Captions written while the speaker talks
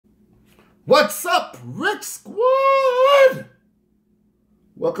What's up, Rick Squad?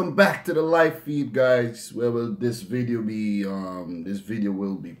 Welcome back to the live feed, guys. Where will this video be? This video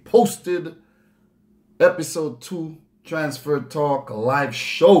will be posted. Episode 2, Transfer Talk live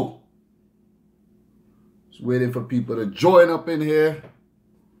show. Just waiting for people to join up in here.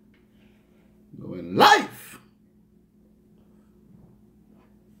 Going live.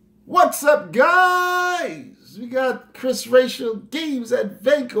 What's up, guys? We got Chris Racial Games at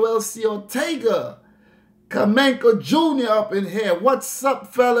Venko LC Ortega. Kamenko Jr. up in here. What's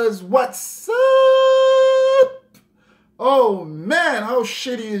up, fellas? What's up? Oh, man. How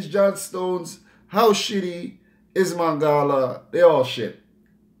shitty is John Stones? How shitty is Mangala? They all shit.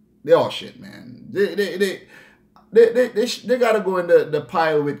 They all shit, man. They gotta go in the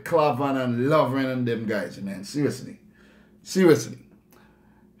pile with Clavan and Lovren and them guys, man. Seriously. Seriously.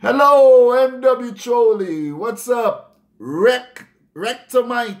 Hello, MW Trolley. What's up?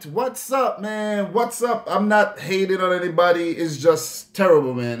 Rectomite. What's up, man? What's up? I'm not hating on anybody. It's just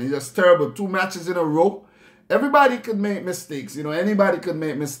terrible, man. It's just terrible. 2 matches in a row. Everybody could make mistakes. You know, anybody could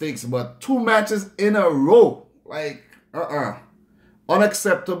make mistakes. But 2 matches in a row. Like,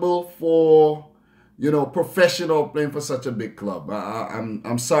 unacceptable for, you know, professional playing for such a big club.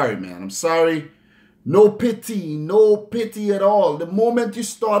 I'm sorry, man. I'm sorry. No pity at all. The moment you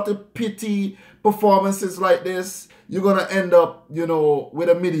start to pity performances like this, you're gonna end up, you know, with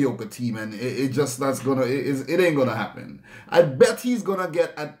a mediocre team, and it ain't gonna happen. I bet he's gonna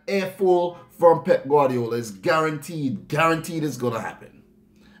get an earful from Pep Guardiola. It's guaranteed it's gonna happen.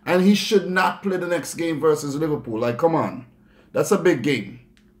 And he should not play the next game versus Liverpool. Like, come on, that's a big game.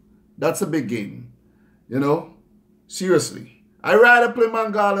 That's a big game. You know, seriously. I'd rather play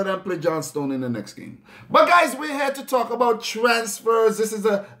Mangala than play Johnstone in the next game. But guys, we're here to talk about transfers. This is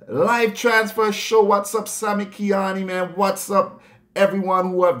a live transfer show. What's up, Sammy Kiani, man? What's up, everyone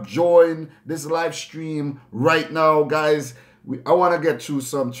who have joined this live stream right now, guys? I want to get through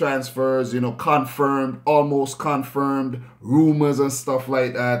some transfers, you know, confirmed, almost confirmed, rumors and stuff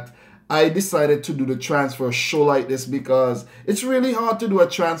like that. I decided to do the transfer show like this because it's really hard to do a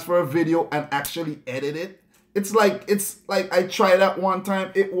transfer video and actually edit it. It's like I tried that one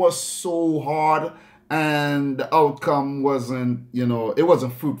time. It was so hard and the outcome wasn't, you know, it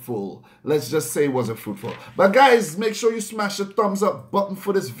wasn't fruitful. Let's just say it wasn't fruitful. But guys, make sure you smash the thumbs up button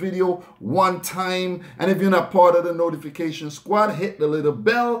for this video one time. And if you're not part of the notification squad, hit the little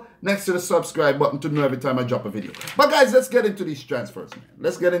bell next to the subscribe button to know every time I drop a video. But guys, let's get into these transfers, man.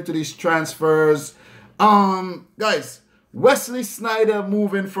 Let's get into these transfers. Guys, Wesley Sneijder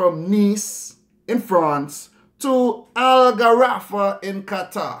moving from Nice in France to Am Gharafa in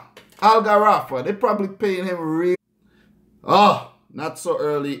Qatar. Am Gharafa, they're probably paying him real. Oh, not so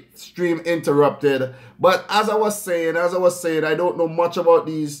early. Stream interrupted. But as I was saying, I don't know much about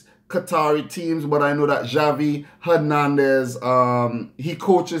these Qatari teams, but I know that Xavi Hernandez, he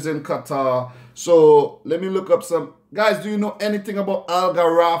coaches in Qatar. So let me look up some. Guys, do you know anything about Am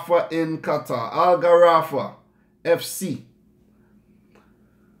Gharafa in Qatar? Am Gharafa FC.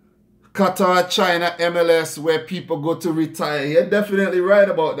 Qatar, China, MLS, where people go to retire. You're definitely right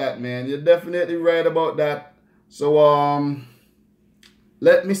about that, man. You're definitely right about that. So,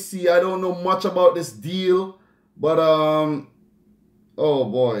 let me see. I don't know much about this deal, but, oh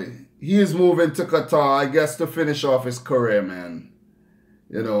boy. He is moving to Qatar, I guess, to finish off his career, man.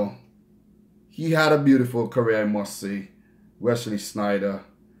 You know, he had a beautiful career, I must say. Wesley Sneijder.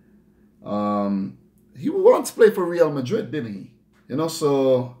 He once played for Real Madrid, didn't he? You know,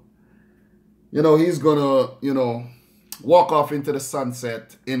 so... You know, he's gonna, you know, walk off into the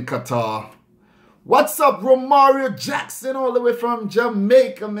sunset in Qatar. What's up, Romario Jackson, all the way from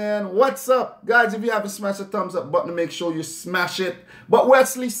Jamaica, man? What's up? Guys, if you haven't smashed the thumbs up button, make sure you smash it. But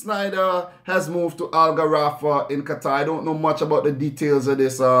Wesley Sneijder has moved to Am Gharafa in Qatar. I don't know much about the details of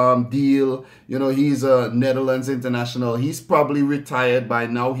this deal. You know, he's a Netherlands international. He's probably retired by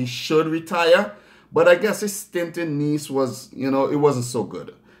now. He should retire. But I guess his stint in Nice was, you know, it wasn't so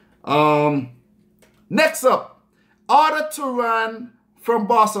good. Next up, Arda Turan from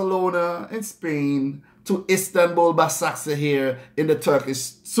Barcelona in Spain to Istanbul Basaksehir in the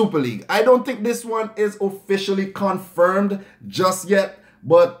Turkish Super League. I don't think this one is officially confirmed just yet,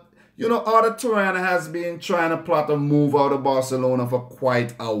 but you know, Arda Turan has been trying to plot a move out of Barcelona for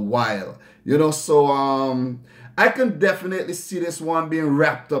quite a while. You know, so I can definitely see this one being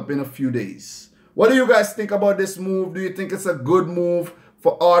wrapped up in a few days. What do you guys think about this move? Do you think it's a good move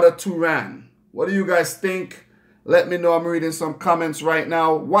for Arda Turan? What do you guys think? Let me know. I'm reading some comments right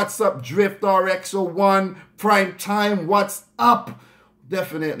now. What's up, Drift RX01? Prime time. What's up?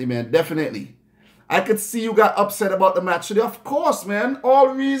 Definitely, man. Definitely. I could see you got upset about the match today. Of course, man. All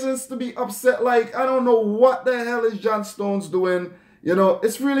reasons to be upset. Like, I don't know what the hell is John Stones doing. You know,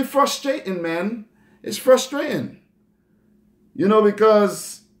 it's really frustrating, man. It's frustrating. You know,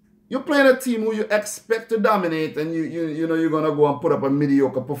 because you're playing a team who you expect to dominate, and you know you're going to go and put up a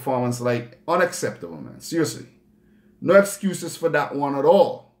mediocre performance. Like, unacceptable, man. Seriously. No excuses for that one at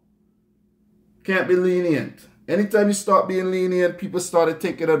all. Can't be lenient. Anytime you start being lenient, people started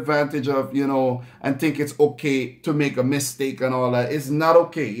taking advantage of, you know, and think it's okay to make a mistake and all that. It's not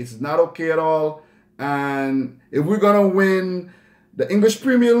okay. It's not okay at all. And if we're going to win the English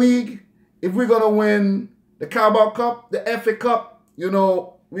Premier League, if we're going to win the Carabao Cup, the FA Cup, you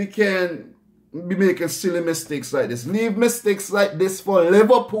know, we can be making silly mistakes like this. Leave mistakes like this for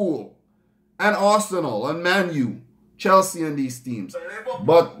Liverpool and Arsenal and Man U, Chelsea and these teams.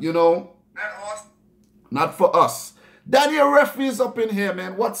 But, you know, not for us. Daniel Refi is up in here,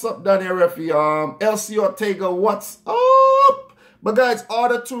 man. What's up, Daniel Refi? LC Ortega, what's up? But guys,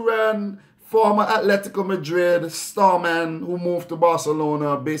 Arda Turan, former Atletico Madrid starman who moved to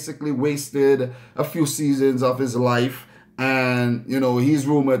Barcelona, basically wasted a few seasons of his life. And, you know, he's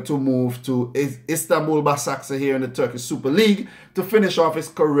rumored to move to Istanbul Basaksehir in the Turkish Super League to finish off his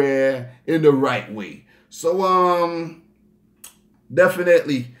career in the right way. So,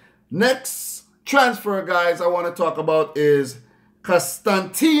 definitely. Next transfer, guys, I want to talk about is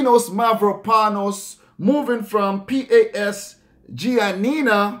Konstantinos Mavropanos moving from PAS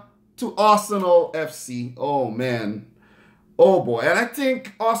Gionnina to Arsenal FC. Oh, man. Oh, boy. And I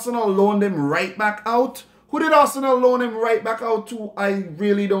think Arsenal loaned him right back out. Who did Arsenal loan him right back out to? I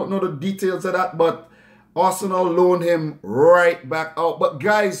really don't know the details of that, but Arsenal loaned him right back out. But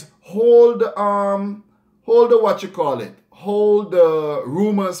guys, hold the what you call it. Hold the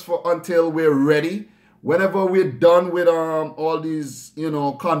rumors for until we're ready. Whenever we're done with all these, you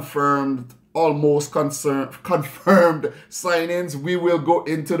know, confirmed, almost confirmed signings, we will go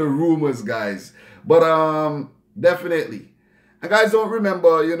into the rumors, guys. But definitely. And guys, don't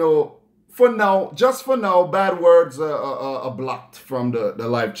remember, you know, for now, just for now, bad words are blocked from the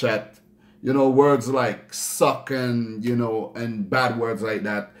live chat. You know, words like suck and, you know, and bad words like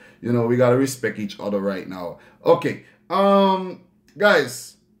that. You know, we got to respect each other right now. Okay.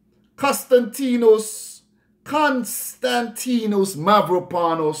 Guys, Konstantinos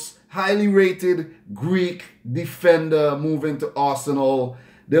Mavropanos, highly rated Greek defender, moving to Arsenal.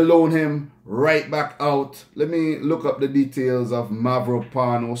 They loan him right back out. Let me look up the details of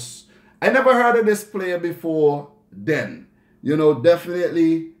Mavropanos. I never heard of this player before then. You know,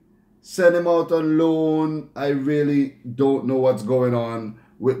 definitely send him out on loan. I really don't know what's going on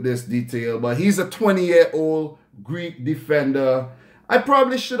with this detail. But he's a 20-year-old Greek defender. I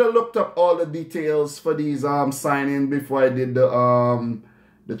probably should have looked up all the details for these signing before I did the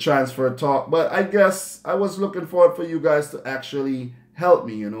transfer talk. But I guess I was looking forward for you guys to actually help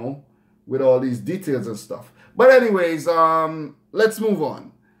me, you know, with all these details and stuff. But anyways, let's move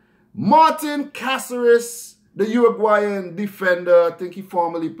on. Martin Caceres, the Uruguayan defender, I think he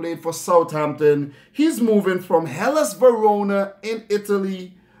formerly played for Southampton. He's moving from Hellas Verona in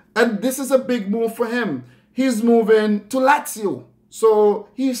Italy. And this is a big move for him. He's moving to Lazio. So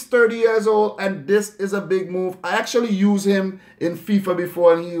he's 30 years old and this is a big move. I actually used him in FIFA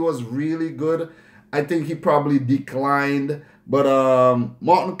before and he was really good. I think he probably declined. But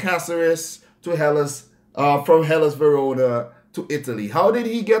Martin Caceres to Hellas, from Hellas Verona to Italy. How did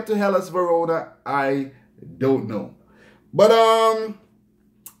he get to Hellas Verona? I don't know. But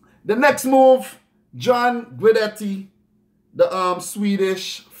the next move, John Guidetti, the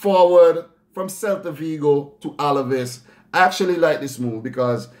Swedish forward from Celta de Vigo to Alaves. I actually like this move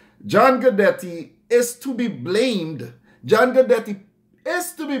because John Guidetti is to be blamed. John Guidetti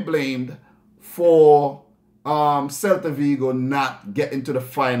is to be blamed for Celta de Vigo not getting to the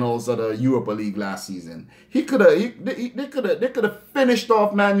finals of the Europa League last season. They could have finished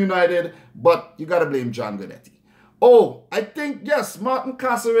off Man United, but you gotta blame John Guidetti. Oh, I think yes, Martin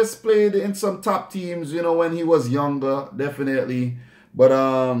Caceres played in some top teams, you know, when he was younger, definitely. But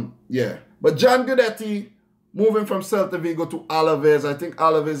yeah, but John Guidetti moving from Celta de Vigo to Alaves. I think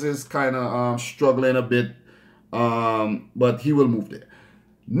Alaves is kind of struggling a bit, but he will move there.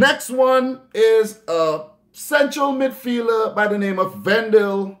 Next one is a central midfielder by the name of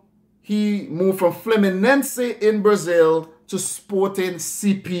Wendel. He moved from Fluminense in Brazil to Sporting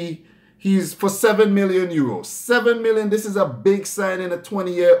CP. He's for 7 million euros. 7 million. This is a big signing, a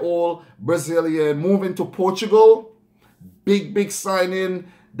 20-year-old Brazilian moving to Portugal. Big signing.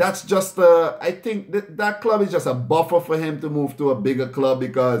 That's just I think that club is just a buffer for him to move to a bigger club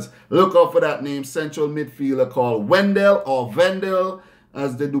because look out for that name, central midfielder called Wendel or Wendel.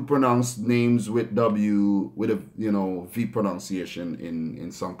 as they do pronounce names with W, with a, you know, V pronunciation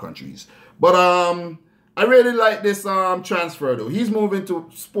in some countries. But I really like this transfer though. He's moving to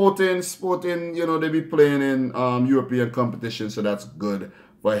Sporting, you know, they be playing in European competition, so that's good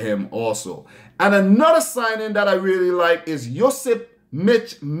for him also. And another signing that I really like is Josip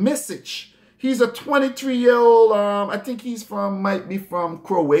Misic. He's a 23-year-old, I think he's might be from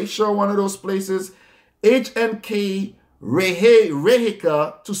Croatia, one of those places. HNK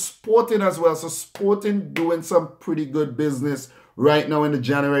Rijeka to Sporting as well. So Sporting doing some pretty good business right now in the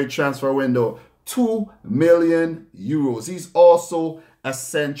January transfer window. 2 million euros. He's also a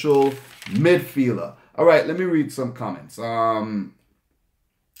central midfielder. All right, let me read some comments.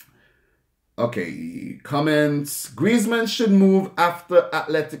 Okay, comments. Griezmann should move after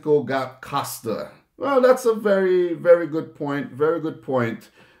Atletico got Costa. Well, that's a very, very good point. Very good point.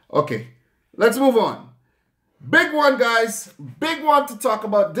 Okay, let's move on. Big one, guys. Big one to talk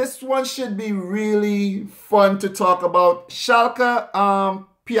about. This one should be really fun to talk about. Schalke,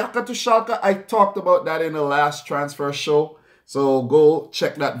 Piaka to Schalke. I talked about that in the last transfer show. So go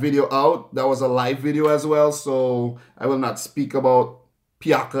check that video out. That was a live video as well. So I will not speak about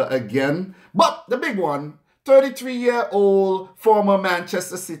Piaka again. But the big one, 33-year-old former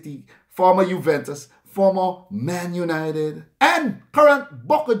Manchester City, former Juventus, former Man United, and current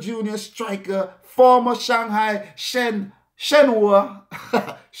Boca Juniors striker, former Shanghai Shenhua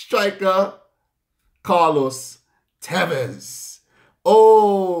striker, Carlos Tevez.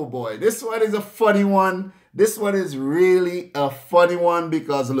 Oh boy, this one is a funny one. This one is really a funny one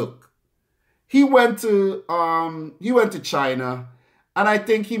because look, he went to China, and I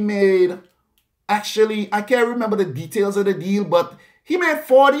think he made, actually, I can't remember the details of the deal, but he made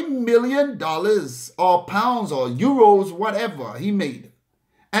 $40 million or pounds or euros, whatever he made.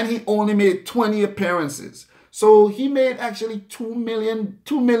 And he only made 20 appearances. So he made actually $2 million,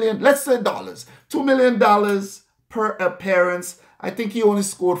 let's say dollars, $2 million per appearance. I think he only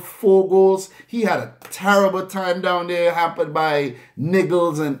scored 4 goals. He had a terrible time down there, hampered by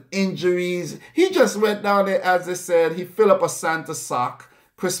niggles and injuries. He just went down there, as they said, he filled up a Santa sock,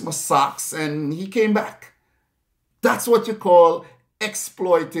 Christmas socks, and he came back. That's what you call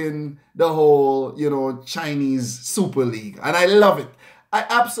exploiting the whole, you know, Chinese Super League. And I love it. I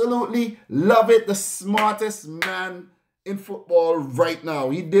absolutely love it. The smartest man in football right now.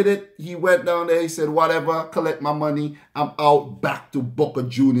 He did it. He went down there. He said, whatever, collect my money. I'm out back to Boca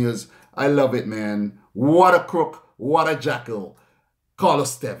Juniors. I love it, man. What a crook. What a jackal.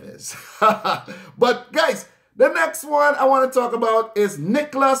 Carlos Tevez. But guys, the next one I want to talk about is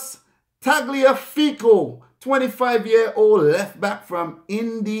Nicolas Tagliafico, 25-year-old left back from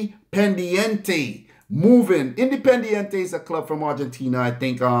Independiente. Moving. Independiente is a club from Argentina, I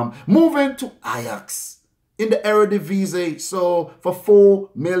think. Moving to Ajax in the Eredivisie. So for 4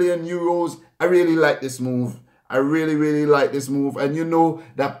 million euros, I really like this move. I really, really like this move. And you know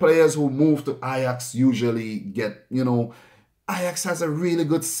that players who move to Ajax usually get, you know, Ajax has a really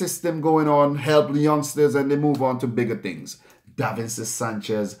good system going on, help the youngsters, and they move on to bigger things. Davinson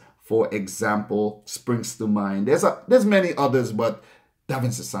Sanchez, for example, springs to mind. There's many others, but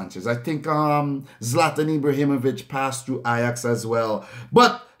Davinson Sanchez. I think Zlatan Ibrahimovic passed through Ajax as well.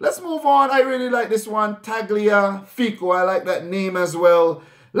 But let's move on. I really like this one. Tagliafico. I like that name as well.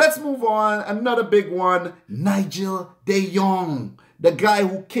 Let's move on. Another big one. Nigel de Jong. The guy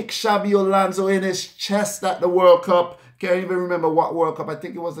who kicked Xabi Alonso in his chest at the World Cup. Can't even remember what World Cup. I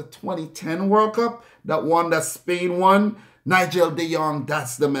think it was the 2010 World Cup. That one that Spain won. Nigel de Jong,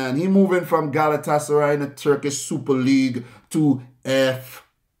 that's the man. He moving from Galatasaray in the Turkish Super League to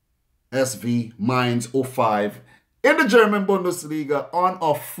FSV Mainz 05 in the German Bundesliga on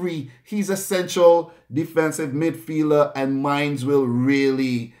or free. He's a central defensive midfielder, and Mainz will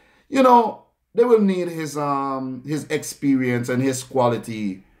really, you know, they will need his experience and his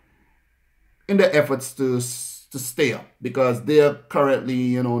quality in the efforts to stay up, because they are currently,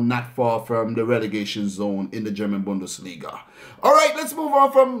 you know, not far from the relegation zone in the German Bundesliga. All right, let's move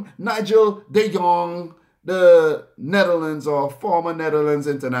on from Nigel de Jong, the Netherlands or former Netherlands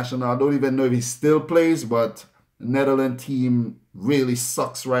international. I don't even know if he still plays, but the Netherlands team really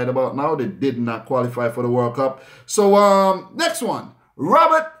sucks right about now. They did not qualify for the World Cup. So next one,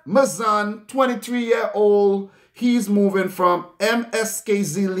 Robert Mazan, 23-year-old. He's moving from MSK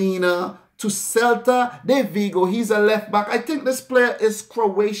Zilina to Celta de Vigo. He's a left back. I think this player is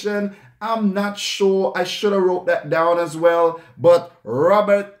Croatian. I'm not sure. I should have wrote that down as well. But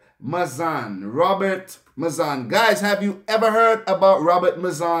Robert Mazan. Robert Mazan. Guys, have you ever heard about Robert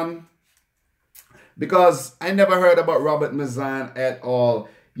Mazan? Because I never heard about Robert Mazan at all.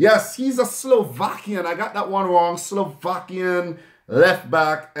 Yes, he's a Slovakian. I got that one wrong. Slovakian left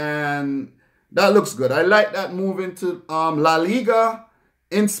back, and that looks good. I like that move into La Liga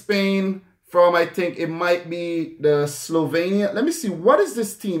in Spain from, I think it might be the Slovenia. Let me see. What is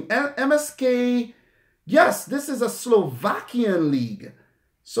this team? MSK. Yes, this is a Slovakian league.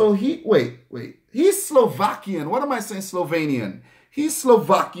 So wait. He's Slovakian. What am I saying? Slovenian. He's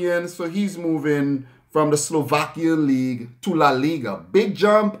Slovakian, so he's moving from the Slovakian league to La Liga. Big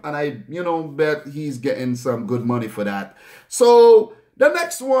jump, and I, bet he's getting some good money for that. So the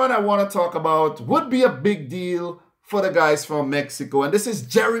next one I want to talk about would be a big deal for the guys from Mexico, and this is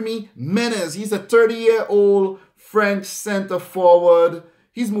Jeremy Menez. He's a 30-year-old French center forward.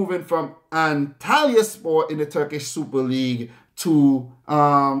 He's moving from Antalyaspor in the Turkish Super League to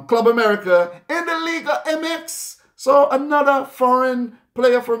Club America in the Liga MX. So another foreign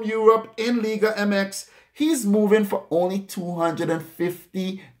player from Europe in Liga MX. He's moving for only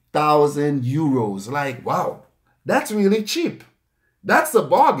 250,000 euros. Like, wow, that's really cheap. That's a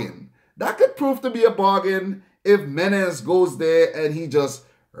bargain. That could prove to be a bargain if Menez goes there and he just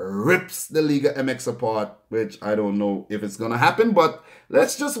rips the Liga MX apart, which I don't know if it's going to happen, but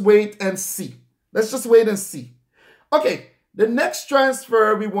let's just wait and see. Okay, the next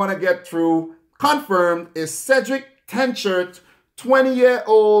transfer we want to get through, confirmed, is Cedric Tenchert,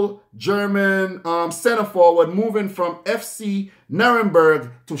 20-year-old German center forward, moving from FC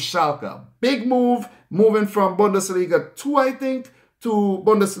Nuremberg to Schalke. Big move, moving from Bundesliga 2, I think, to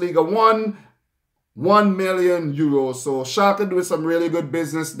Bundesliga 1. 1 million euros. So Schalke doing some really good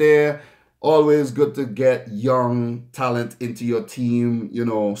business there. Always good to get young talent into your team.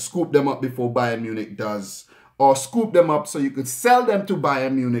 Scoop them up before Bayern Munich does. Or scoop them up so you could sell them to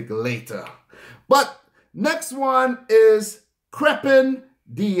Bayern Munich later. But next one is Crepin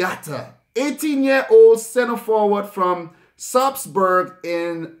Diatta, 18-year-old center forward from Salzburg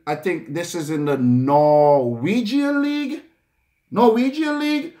in, I think this is in the Norwegian League,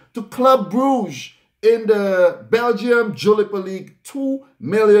 to Club Brugge in the Belgium Jupiler League, 2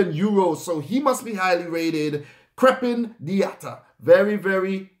 million euros. So he must be highly rated. Crepin Diatta, very,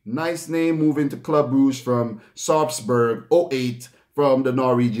 very nice name, moving to Club Brugge from Salzburg, 08 from the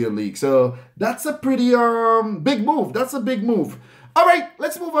Norwegian League. So that's a pretty big move. All right,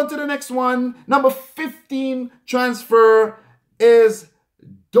 let's move on to the next one. Number 15 transfer is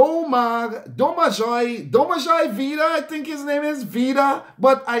Domagoj Vida. I think his name is Vida,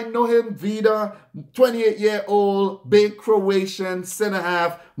 but I know him Vida, 28-year-old big Croatian center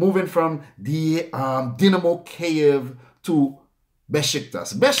half, moving from the Dynamo Kyiv to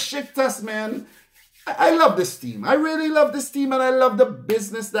Besiktas. Besiktas, man, I love this team. I really love this team, and I love the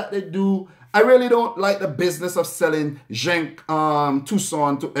business that they do. I really don't like the business of selling Cenk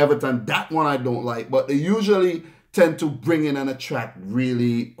Tosun to Everton. That one I don't like, but they usually tend to bring in and attract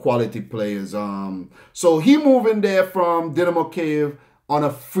really quality players. So he moving there from Dynamo Kyiv on a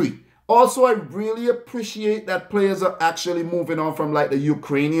free. Also, I really appreciate that players are actually moving on from like the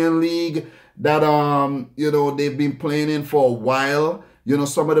Ukrainian league that they've been playing in for a while.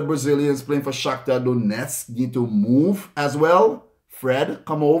 Some of the Brazilians playing for Shakhtar Donetsk need to move as well. Fred,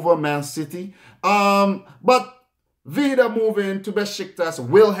 come over, Man City. But Vida moving to Besiktas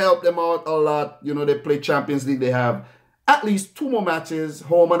will help them out a lot. They play Champions League. They have at least 2 more matches,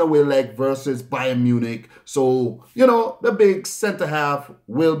 home and away leg versus Bayern Munich. So, the big center half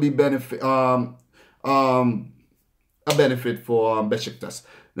will be a benefit for Besiktas.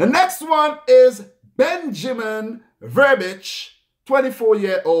 The next one is Benjamin Verbic,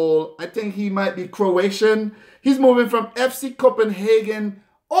 24-year-old. I think he might be Croatian. He's moving from FC Copenhagen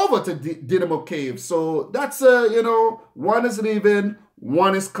over to Dynamo Kyiv. So that's, one is leaving,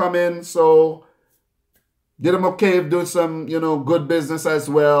 one is coming. So Dynamo Kyiv doing some, good business as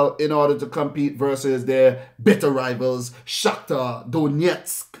well in order to compete versus their bitter rivals, Shakhtar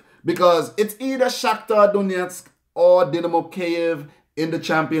Donetsk. Because it's either Shakhtar Donetsk or Dynamo Kyiv in the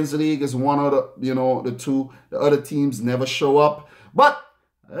Champions League is one of the, the two. The other teams never show up. But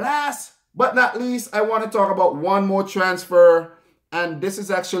last but not least, I want to talk about one more transfer. And this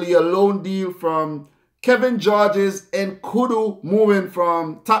is actually a loan deal from Kevin Georges and Kudu, moving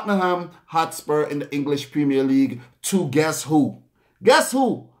from Tottenham Hotspur in the English Premier League to guess who? Guess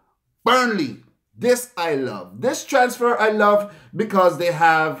who? Burnley. This I love. This transfer I love because they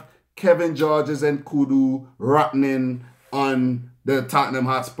have Kevin Georges and Kudu rotting on the Tottenham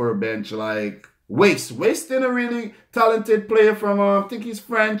Hotspur bench. Like, wasting a really talented player from, I think he's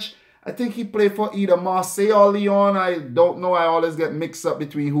French. I think he played for either Marseille or Lyon. I don't know. I always get mixed up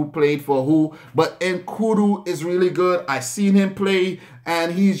between who played for who. But Nkudu is really good. I seen him play,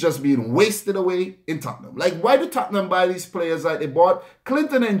 and he's just being wasted away in Tottenham. Like, why do Tottenham buy these players? Like, they bought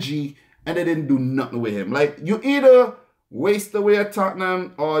Clinton and G, and they didn't do nothing with him. Like, you either waste away at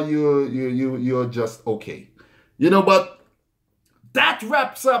Tottenham, or you're just okay. But that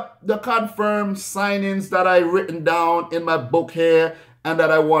wraps up the confirmed signings that I written down in my book here and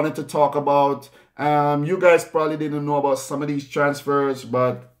that I wanted to talk about. You guys probably didn't know about some of these transfers,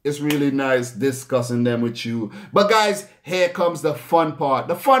 but it's really nice discussing them with you. But guys, here comes the fun part.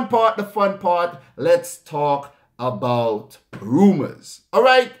 The fun part. Let's talk about rumors. All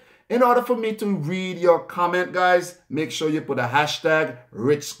right? In order for me to read your comment, guys, make sure you put a hashtag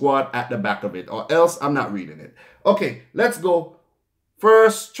Rich Squad at the back of it, or else I'm not reading it. Okay, let's go.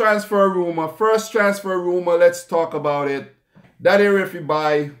 First transfer rumor. Let's talk about it. Daddy Riffy,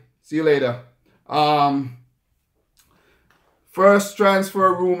 bye. See you later. First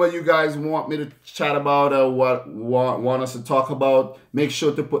transfer rumor you guys want me to chat about, or want us to talk about, make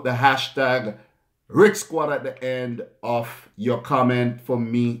sure to put the hashtag Rich Squad at the end of your comment for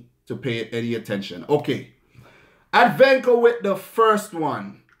me to pay any attention. Okay. Advenko with the first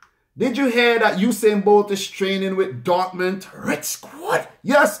one. Did you hear that Usain Bolt is training with Dortmund? Rich Squad.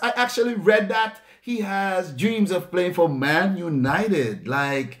 Yes, I actually read that. He has dreams of playing for Man United.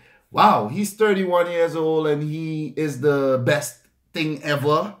 Like, wow, he's 31 years old and he is the best thing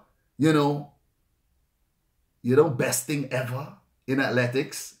ever. Best thing ever in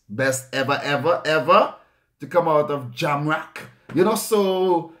athletics. Best ever to come out of Jamrock.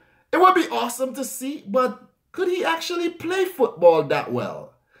 So it would be awesome to see, but could he actually play football that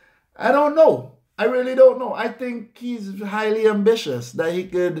well? I don't know. I really don't know. I think he's highly ambitious that he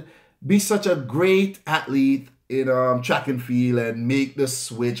could be such a great athlete in track and field and make the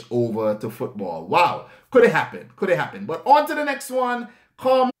switch over to football. Wow. Could it happen? But on to the next one.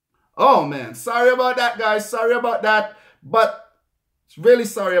 Oh, man. Sorry about that, guys. Sorry about that. But really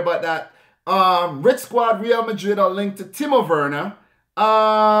sorry about that. Rich Squad, Real Madrid are linked to Timo Werner.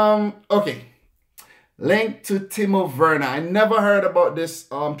 Okay. Linked to Timo Werner. I never heard about this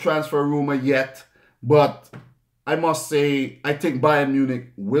transfer rumor yet, but I must say I think Bayern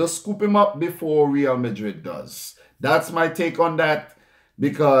Munich will scoop him up before Real Madrid does. That's my take on that,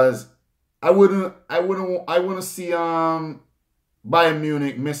 because I wouldn't see Bayern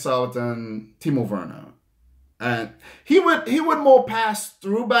Munich miss out on Timo Werner. And he would more pass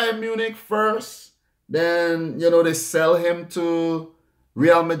through Bayern Munich first, then they sell him to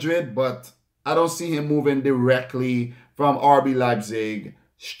Real Madrid, but I don't see him moving directly from RB Leipzig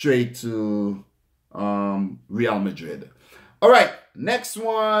straight to Real Madrid. All right, next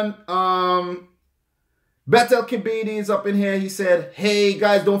one. Betel Kibidi is up in here. He said, hey,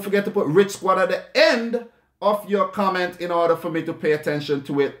 guys, don't forget to put Rich Squad at the end of your comment in order for me to pay attention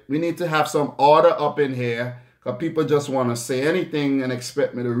to it. We need to have some order up in here, because people just want to say anything and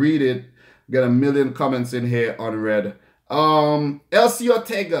expect me to read it. Get a million comments in here unread. Elsie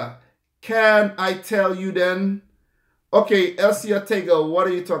Ortega. Can I tell you then? Okay, Elsie Ortega, what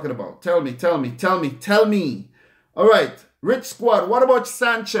are you talking about? Tell me. All right, Rich Squad, what about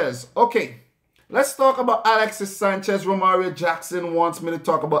Sanchez? Okay, let's talk about Alexis Sanchez. Romario Jackson wants me to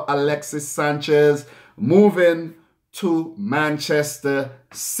talk about Alexis Sanchez moving to Manchester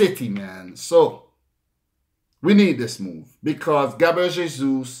City, man. So, we need this move because Gabriel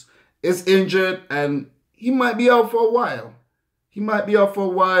Jesus is injured and he might be out for a while.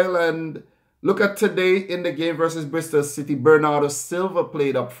 And look at today in the game versus Bristol City, Bernardo Silva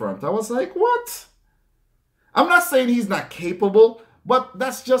played up front. I was like, what? I'm not saying he's not capable, but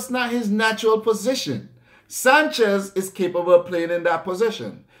that's just not his natural position. Sanchez is capable of playing in that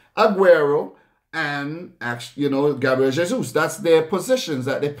position. Aguero and, Gabriel Jesus, that's their positions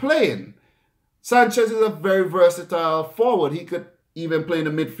that they play in. Sanchez is a very versatile forward. He could even play in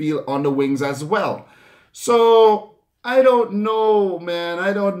the midfield on the wings as well. So, I don't know, man.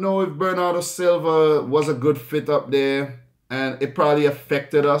 I don't know if Bernardo Silva was a good fit up there, and it probably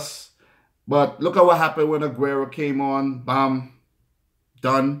affected us. But look at what happened when Aguero came on. Bam.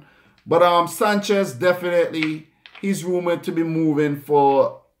 Done. But Sanchez, definitely, he's rumored to be moving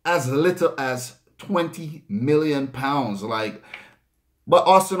for as little as £20 million. But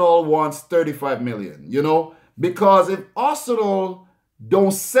Arsenal wants 35 million, Because if Arsenal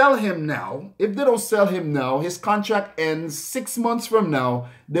don't sell him now, his contract ends 6 months from now,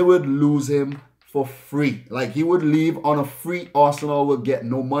 they would lose him for free. Like, he would leave on a free. Arsenal would get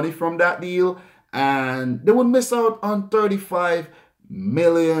no money from that deal, and they would miss out on 35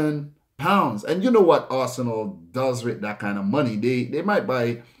 million pounds. And you know what Arsenal does with that kind of money? They might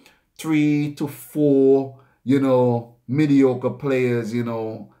buy 3 to 4, mediocre players,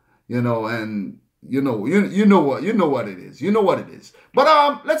 and you know what it is. You know what it is.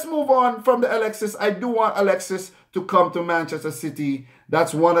 But let's move on from the Alexis. I do want Alexis to come to Manchester City.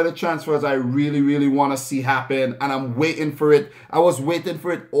 That's one of the transfers I really, really want to see happen, and I'm waiting for it. I was waiting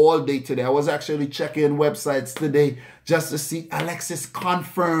for it all day today. I was actually checking websites today just to see Alexis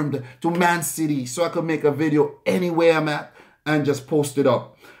confirmed to Man City, so I could make a video anywhere I'm at and just post it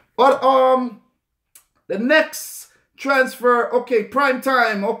up. But the next transfer, okay, prime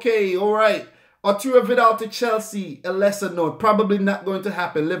time, okay, all right. Arturo Vidal to Chelsea, a lesser note, probably not going to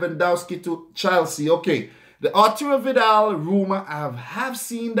happen. Lewandowski to Chelsea, okay. The Arturo Vidal rumor, I have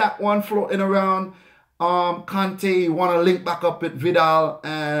seen that one floating around. Conte want to link back up with Vidal,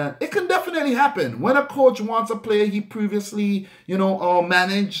 and it can definitely happen. When a coach wants a player he previously,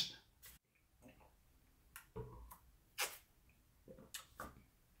 managed.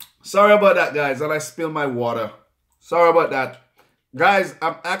 Sorry about that, guys, and I spilled my water. Sorry about that. Guys,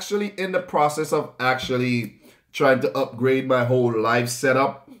 I'm actually in the process of actually trying to upgrade my whole live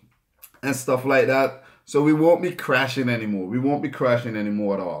setup and stuff like that. So we won't be crashing anymore. We won't be crashing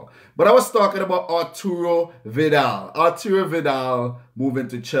anymore at all. But I was talking about Arturo Vidal. Arturo Vidal moving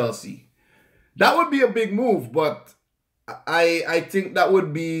to Chelsea. That would be a big move, but I think that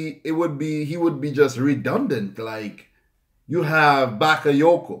would be, he would be just redundant. Like, you have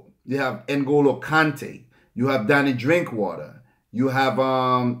Bakayoko, you have N'Golo Kante, you have Danny Drinkwater, you have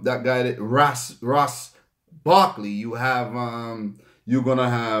that guy that Ross Barkley, you have you're gonna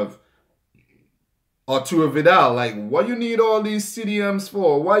have Arturo Vidal. Like, what you need all these CDMs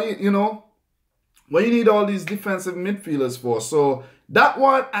for? Why what you need all these defensive midfielders for? So that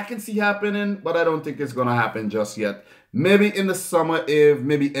one I can see happening, but I don't think it's gonna happen just yet. Maybe in the summer, if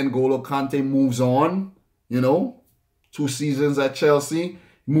maybe N'Golo Kante moves on, 2 seasons at Chelsea,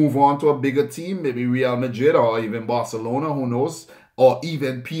 move on to a bigger team, maybe Real Madrid or even Barcelona, who knows, or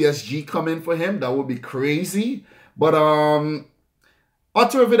even PSG come in for him. That would be crazy. But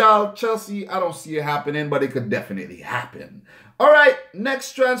Arturo Vidal, Chelsea, I don't see it happening, but it could definitely happen. All right,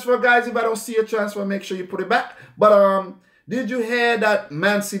 next transfer, guys. If I don't see a transfer, make sure you put it back. But did you hear that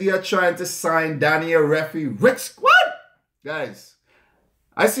Man City are trying to sign Daniel Refi? What? Guys,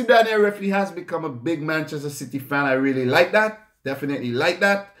 I see Daniel Refi has become a big Manchester City fan. I really like that. Definitely like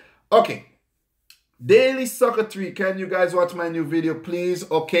that. Okay. Daily Soccer 3. Can you guys watch my new video, please?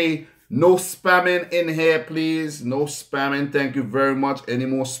 Okay. No spamming in here, please. No spamming. Thank you very much. Any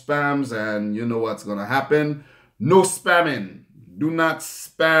more spams and you know what's going to happen. No spamming. Do not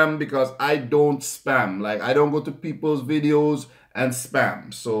spam, because I don't spam. Like, I don't go to people's videos and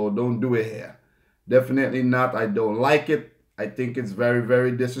spam. So don't do it here. Definitely not. I don't like it. I think it's very,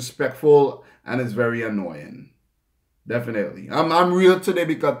 very disrespectful and it's very annoying. Definitely. I'm real today,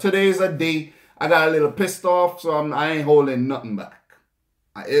 because today is a day I got a little pissed off, so I ain't holding nothing back.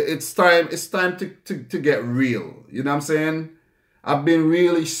 It's time to get real. You know what I'm saying? I've been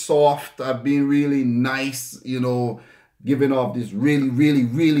really soft. I've been really nice, giving off this really, really,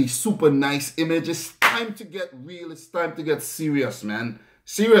 really super nice image. It's time to get real. It's time to get serious, man.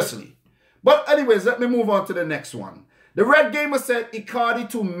 Seriously. But anyways, let me move on to the next one. The Red Gamer said Icardi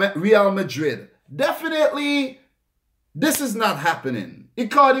to Real Madrid. Definitely, this is not happening.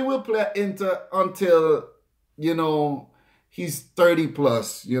 Icardi will play at Inter until, he's 30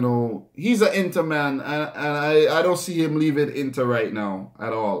 plus. He's an Inter man, and I don't see him leaving Inter right now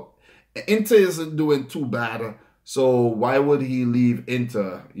at all. Inter isn't doing too bad, so why would he leave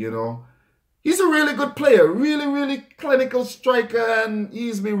Inter, He's a really good player, really, really clinical striker, and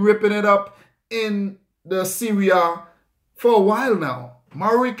he's been ripping it up in the Serie A for a while now.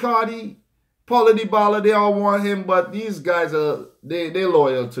 Mauro Icardi, Paulo Dybala, they all want him, but these guys they're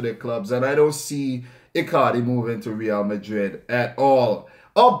loyal to their clubs, and I don't see Icardi moving to Real Madrid at all.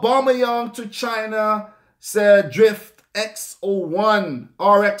 Aubameyang to China, said Drift X01,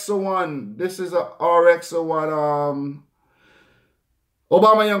 RX01. This is a RX01.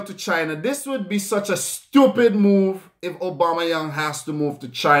 Aubameyang to China. This would be such a stupid move if Aubameyang has to move to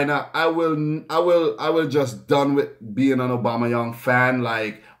China. I will just done with being an Aubameyang fan.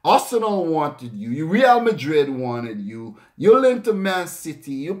 Like, Arsenal wanted you. Real Madrid wanted you. You're linked to Man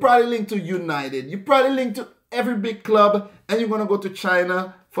City. You're probably linked to United. You're probably linked to every big club, and you're going to go to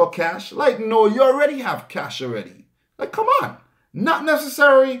China for cash? Like, no, you already have cash already. Like, come on. Not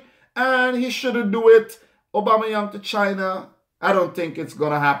necessary, and he shouldn't do it. Aubameyang to China, I don't think it's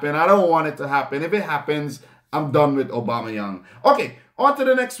going to happen. I don't want it to happen. If it happens, I'm done with Aubameyang. Okay, on to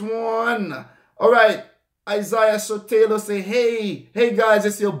the next one. All right. Isaiah Sotelo say, hey guys,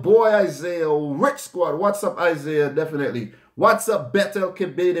 it's your boy Isaiah, Rich Squad. What's up, Isaiah? Definitely. What's up, Betel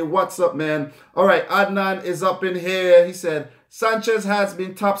Kebede? What's up, man? All right, Adnan is up in here. He said, Sanchez has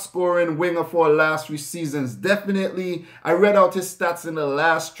been top scoring winger for the last 3 seasons. Definitely, I read out his stats in the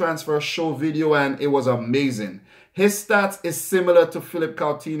last transfer show video and it was amazing. His stats is similar to Philip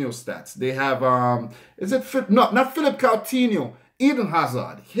Coutinho's stats. They have, not Philip Coutinho, Eden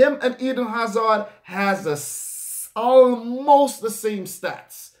Hazard. Him and Eden Hazard has almost the same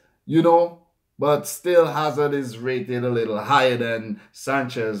stats, you know. But still Hazard is rated a little higher than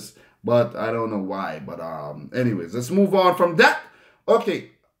Sanchez. But I don't know why. But anyways, let's move on from that.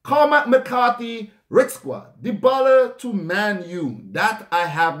 Okay, Cormac McCarthy, Rick Squad. Dybala to Man U. That I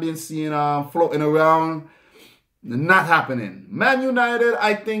have been seeing floating around. Not happening. Man United,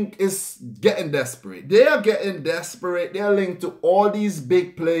 I think, is getting desperate. They are getting desperate. They are linked to all these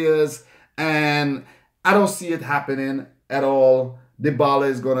big players. And I don't see it happening at all. Dybala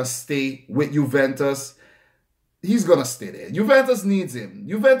is going to stay with Juventus. He's going to stay there. Juventus needs him.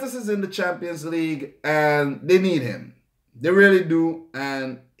 Juventus is in the Champions League and they need him. They really do.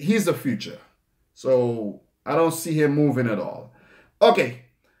 And he's the future. So I don't see him moving at all. Okay.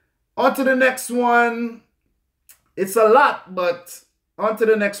 On to the next one. It's a lot, but on to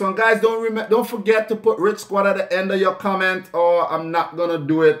the next one. Guys, don't forget to put Rich Squad at the end of your comment or I'm not going to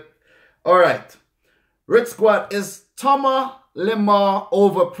do it. All right. Rich Squad, is Thomas Lemar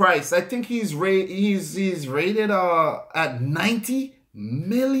overpriced? I think he's rated at 90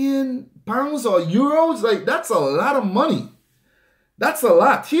 million pounds or euros. Like, that's a lot of money. That's a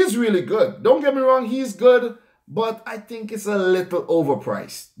lot. He's really good. Don't get me wrong, he's good, but I think it's a little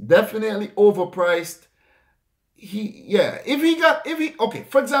overpriced. Definitely overpriced. Okay,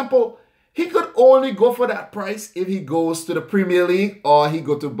 for example, he could only go for that price if he goes to the Premier League or he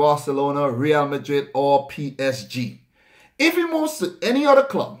go to Barcelona, Real Madrid, or PSG. If he moves to any other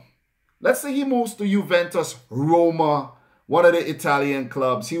club, let's say he moves to Juventus, Roma, one of the Italian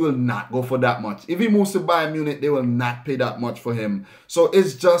clubs, he will not go for that much. If he moves to Bayern Munich, they will not pay that much for him. So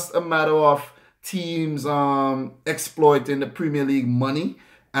it's just a matter of teams exploiting the Premier League money.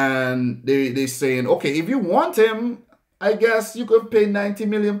 And they're saying, okay, if you want him, I guess you could pay 90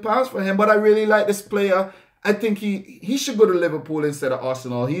 million pounds for him. But I really like this player. I think he should go to Liverpool instead of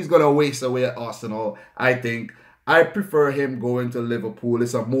Arsenal. He's going to waste away at Arsenal, I think. I prefer him going to Liverpool.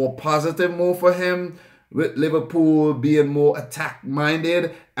 It's a more positive move for him, with Liverpool being more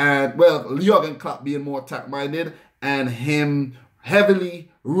attack-minded. And, well, Jurgen Klopp being more attack-minded. And him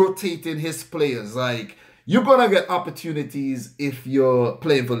heavily rotating his players. Like, you're going to get opportunities if you're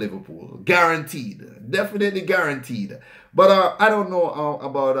playing for Liverpool. Guaranteed. Definitely guaranteed. But I don't know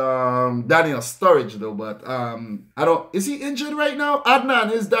about Daniel Sturridge, though. But is he injured right now?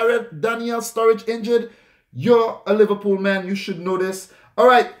 Adnan, is Daniel Sturridge injured? You're a Liverpool man. You should know this. All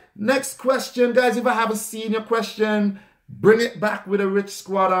right. Next question, guys. If I haven't seen your question, bring it back with a Rich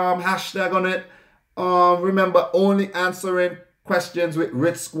Squad hashtag on it. Remember, only answering questions with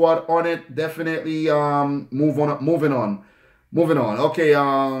Rich Squad on it. Definitely moving on. Okay,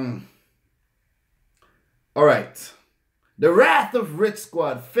 all right. The Wrath of Rich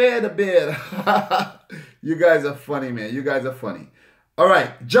Squad, fair the bid. You guys are funny, man. You guys are funny. All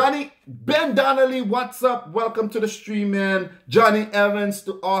right, Johnny Ben Donnelly, what's up? Welcome to the stream, man. Johnny Evans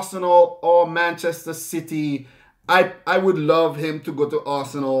to Arsenal or Manchester City. I would love him to go to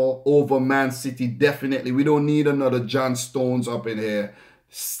Arsenal over Man City, definitely. We don't need another John Stones up in here.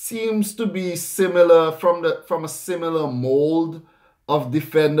 Seems to be similar, from a similar mold of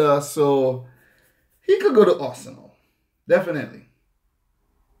defender, so he could go to Arsenal. Definitely.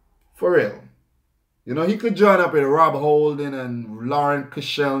 For real. You know, he could join up with Rob Holding and Lauren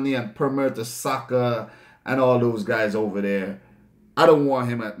Koscielny and Permerta Saka and all those guys over there. I don't want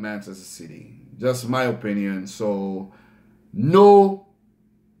him at Manchester City. Just my opinion. So, no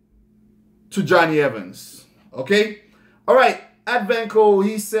to Johnny Evans. Okay? All right. Advenco,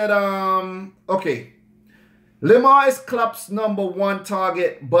 he said, okay. Lemar is Klopp's #1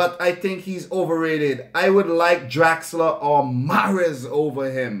 target, but I think he's overrated. I would like Draxler or Mahrez over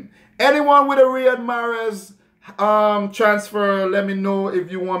him. Anyone with a Riyad Mahrez transfer, let me know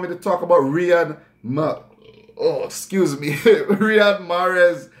if you want me to talk about Riyad Riyad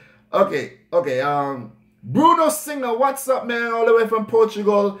Mahrez. Okay. Bruno Singer, what's up, man? All the way from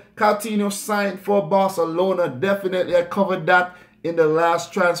Portugal. Coutinho signed for Barcelona. Definitely, I covered that in the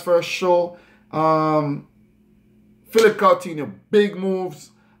last transfer show. Philip Coutinho, big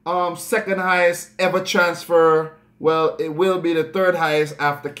moves. Second highest ever transfer well, it will be the third highest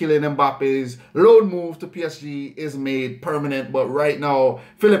after Kylian Mbappe's loan move to PSG is made permanent. But right now,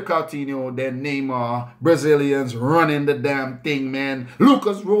 Philippe Coutinho, then Neymar, Brazilians running the damn thing, man.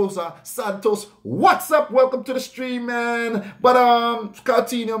 Lucas Rosa Santos, what's up? Welcome to the stream, man. But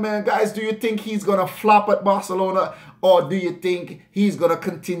Coutinho, man, guys, do you think he's gonna flop at Barcelona, or do you think he's gonna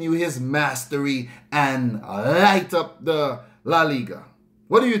continue his mastery and light up the La Liga?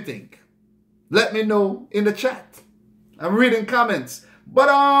 What do you think? Let me know in the chat. I'm reading comments. But,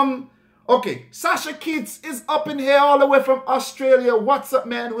 okay. Sasha Kids is up in here all the way from Australia. What's up,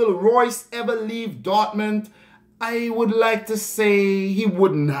 man? Will Royce ever leave Dortmund? I would like to say he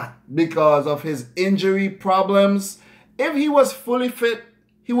would not because of his injury problems. If he was fully fit,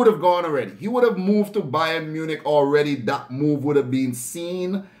 he would have gone already. He would have moved to Bayern Munich already. That move would have been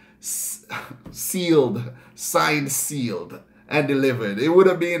signed, sealed, and delivered. It would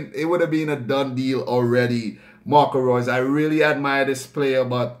have been a done deal already. Marco Reus, I really admire this player,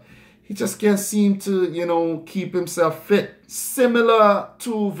 but he just can't seem to, you know, keep himself fit. Similar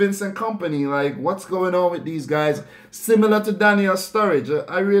to Vincent Kompany. Like, what's going on with these guys? Similar to Daniel Sturridge.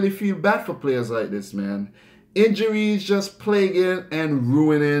 I really feel bad for players like this, man. Injuries just plaguing and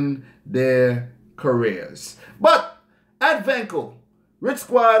ruining their careers. But at Venko, Rich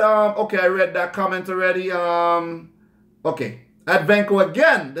Squad, okay, I read that comment already. Okay. At Venko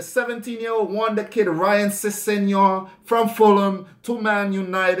again, the 17-year-old wonder kid Ryan Sessegnon from Fulham to Man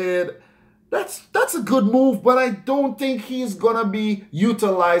United. That's a good move, but I don't think he's gonna be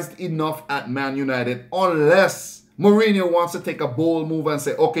utilized enough at Man United unless Mourinho wants to take a bold move and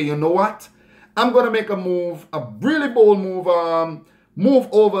say, okay, you know what? I'm gonna make a move, a really bold move. Move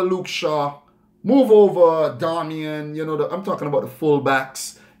over Luke Shaw, move over Darmian. You know, I'm talking about the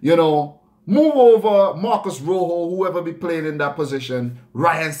fullbacks. You know. Move over Marcus Rojo, whoever be playing in that position.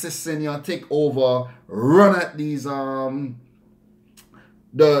 Ryan Sessegnon take over, run at these the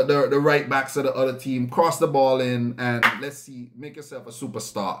right backs of the other team, cross the ball in, and let's see, make yourself a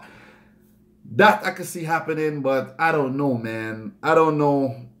superstar. That I can see happening, but I don't know, man. I don't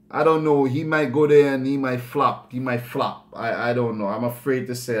know. He might go there and he might flop. I don't know. I'm afraid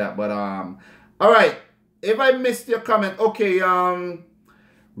to say that, but all right. If I missed your comment, okay,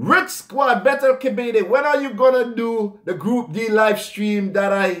 Rich Squad, Better Kibede, when are you gonna do the Group D live stream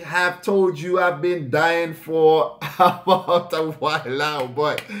that I have told you I've been dying for about a while now?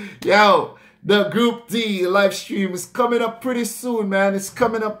 But yo, the Group D live stream is coming up pretty soon, man. It's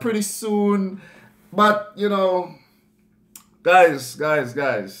coming up pretty soon. But you know, guys,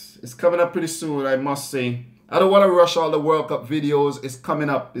 it's coming up pretty soon, I must say. I don't want to rush all the World Cup videos. It's coming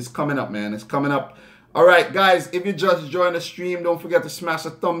up, man. It's coming up. Alright guys, if you just joined the stream, don't forget to smash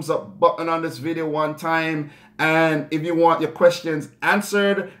the thumbs up button on this video one time. And if you want your questions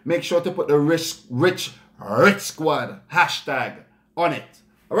answered, make sure to put the Rich Squad hashtag on it.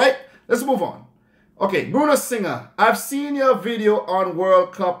 Alright, let's move on. Okay, Bruno Singer, I've seen your video on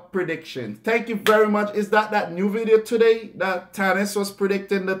World Cup predictions. Thank you very much. Is that new video today that Tanis was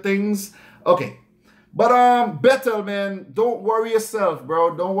predicting the things? Okay. But Bethel, man, don't worry yourself,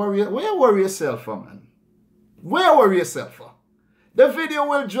 bro. Don't worry. Where you worry yourself for, man? Where you worry yourself for? The video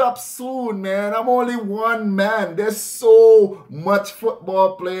will drop soon, man. I'm only one man. There's so much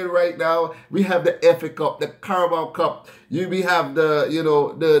football playing right now. We have the FA Cup, the Carabao Cup. We have the, you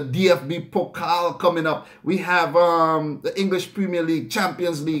know, the DFB Pokal coming up. We have the English Premier League,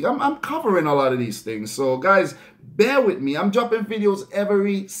 Champions League. I'm covering a lot of these things. So, guys, bear with me. I'm dropping videos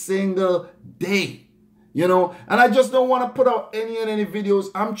every single day. You know, and I just don't want to put out any videos.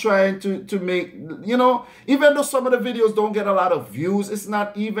 I'm trying to make, you know, even though some of the videos don't get a lot of views, it's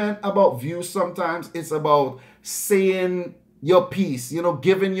not even about views sometimes. It's about saying your piece, you know,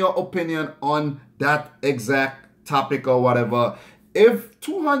 giving your opinion on that exact topic or whatever. If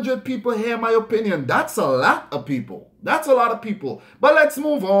 200 people hear my opinion, that's a lot of people. That's a lot of people. But let's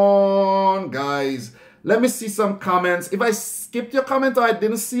move on, guys. Let me see some comments. If I skipped your comment or I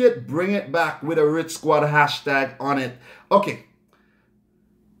didn't see it, bring it back with a Rich Squad hashtag on it. Okay.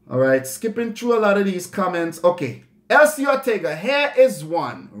 All right. Skipping through a lot of these comments. Okay. LC Ortega, here is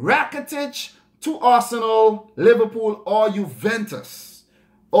one. Rakitic to Arsenal, Liverpool, or Juventus.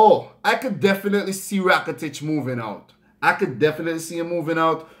 Oh, I could definitely see Rakitic moving out. I could definitely see him moving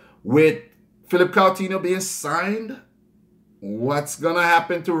out with Philippe Coutinho being signed. What's going to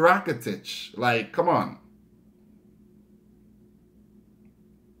happen to Rakitic? Like, come on.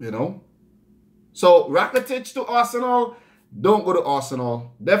 You know? So, Rakitic to Arsenal. Don't go to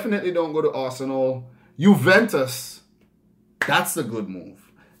Arsenal. Definitely don't go to Arsenal. Juventus. That's a good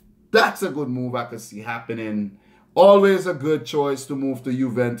move. That's a good move I could see happening. Always a good choice to move to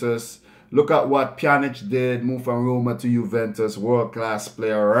Juventus. Look at what Pjanic did, moved from Roma to Juventus, world-class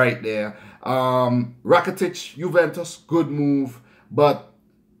player right there. Rakitic, Juventus, good move, but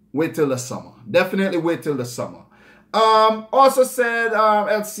wait till the summer. Definitely wait till the summer. Also said,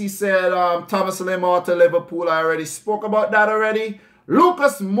 LC said, Thomas Lemar to Liverpool. I already spoke about that already.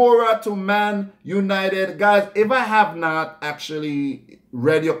 Lucas Moura to Man United. Guys, if I have not actually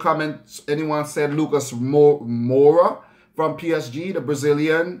read your comments, anyone said Lucas Moura from PSG, the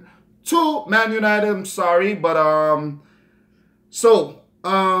Brazilian, to Man United, I'm sorry. But,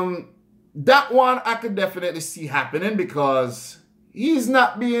 that one I could definitely see happening because he's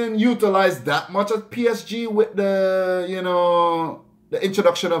not being utilized that much at PSG with the, you know, the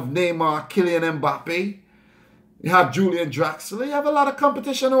introduction of Neymar, Kylian Mbappe. You have Julian Draxler. You have a lot of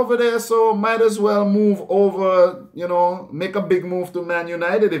competition over there, so might as well move over, you know, make a big move to Man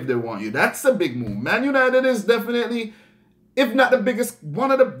United if they want you. That's a big move. Man United is definitely, if not the biggest, one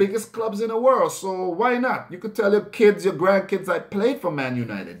of the biggest clubs in the world. So why not? You could tell your kids, your grandkids, I played for Man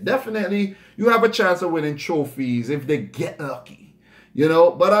United. Definitely, you have a chance of winning trophies if they get lucky. You know,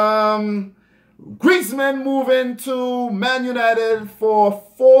 but Griezmann moving to Man United for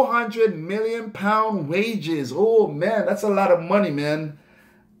 £400 million wages. Oh, man, that's a lot of money, man.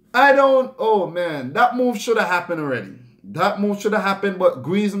 Oh, man, that move should have happened already. That move should have happened, but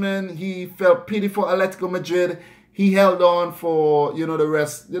Griezmann, he felt pity for Atletico Madrid. He held on for, you know, the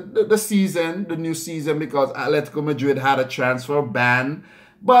rest, the season, the new season, because Atletico Madrid had a transfer ban.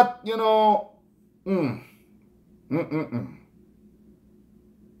 But, you know,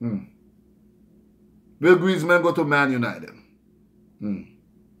 Will Griezmann go to Man United?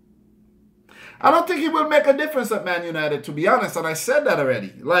 I don't think he will make a difference at Man United, to be honest, and I said that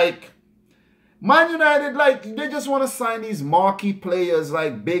already. Like, Man United, like, they just want to sign these marquee players,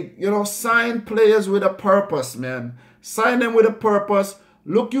 like big, you know, sign players with a purpose, man. Sign them with a purpose.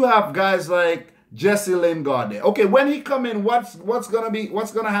 Look, you have guys like Jesse Lingard there. Okay, when he come in, what's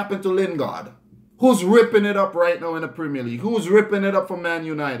gonna happen to Lingard? Who's ripping it up right now in the Premier League? Who's ripping it up for Man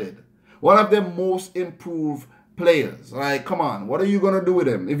United? One of their most improved players. Like, come on. What are you going to do with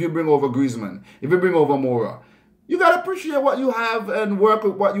him if you bring over Griezmann? If you bring over Moura? You got to appreciate what you have and work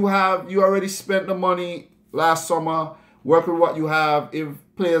with what you have. You already spent the money last summer. Work with what you have. If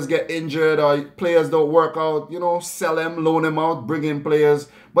players get injured or players don't work out, you know, sell them, loan them out, bring in players.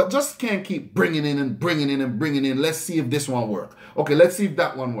 But just can't keep bringing in and bringing in and bringing in. Let's see if this one works. Okay, let's see if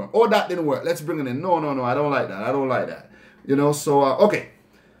that one works. Oh, that didn't work. Let's bring it in. No, I don't like that. I don't like that. You know, so, okay.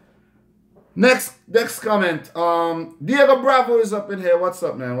 Next comment. Diego Bravo is up in here. What's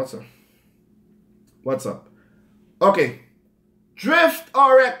up, man? What's up? Okay. Drift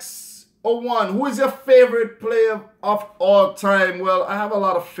RX 01. Who is your favorite player of all time? Well, I have a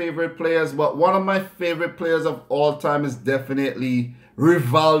lot of favorite players, but one of my favorite players of all time is definitely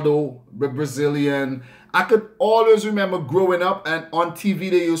Rivaldo, the Brazilian. I could always remember growing up, and on TV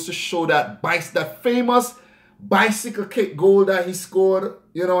they used to show that famous bicycle kick goal that he scored.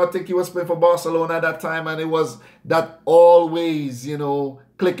 You know, I think he was playing for Barcelona at that time, and it was that always, you know,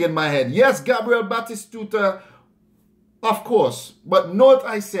 click in my head. Yes, Gabriel Batistuta, of course. But note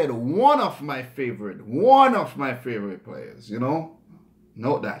I said one of my favorite players, you know.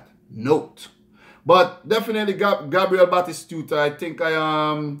 Note that. Note. But definitely Gabriel Batistuta. I think I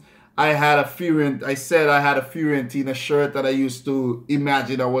had a Fiorentina shirt that I used to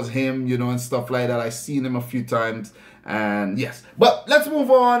imagine that was him, you know, and stuff like that. I've seen him a few times, and yes. But let's move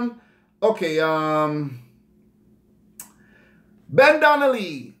on. Okay, Ben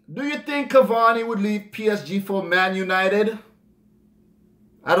Donnelly, do you think Cavani would leave PSG for Man United?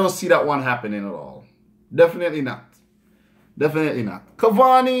 I don't see that one happening at all. Definitely not. Definitely not.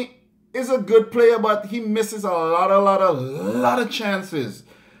 Cavani is a good player, but he misses a lot of chances.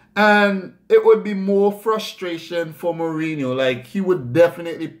 And it would be more frustration for Mourinho. Like, he would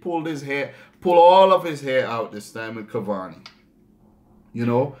definitely pull all of his hair out this time with Cavani. You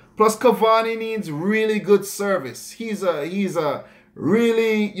know? Plus, Cavani needs really good service. He's a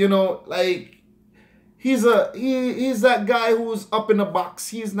really, you know, like, he's that guy who's up in the box.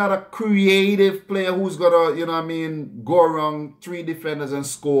 He's not a creative player who's gonna, you know what I mean, go around 3 defenders and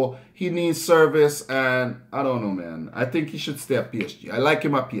score. He needs service, and I don't know, man. I think he should stay at PSG. I like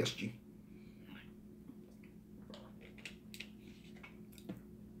him at PSG.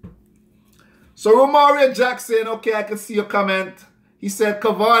 So Romario Jackson, okay, I can see your comment. He said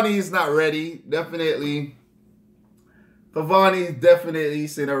Cavani is not ready. Definitely. Cavani is definitely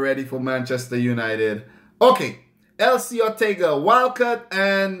saying ready for Manchester United. Okay. LC Ortega, Walcott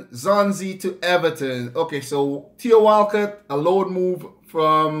and Zonzi to Everton. Okay, so Theo Walcott, a loan move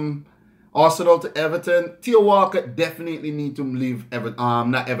from Arsenal to Everton. Theo Walker definitely need to leave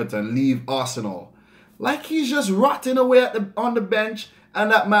leave Arsenal. Like, he's just rotting away on the bench. And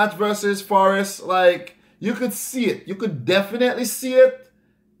that match versus Forest, like, you could see it. You could definitely see it.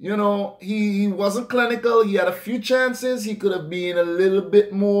 You know, he wasn't clinical. He had a few chances. He could have been a little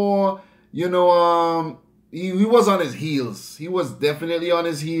bit more, you know, he was on his heels. He was definitely on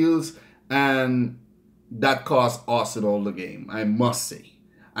his heels. And that cost Arsenal the game, I must say.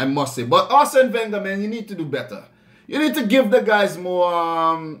 But Arsene Wenger, man, you need to do better. You need to give the guys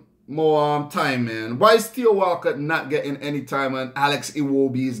more time, man. Why is Theo Walcott not getting any time and Alex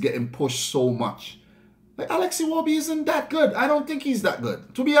Iwobi is getting pushed so much? Like, Alex Iwobi isn't that good. I don't think he's that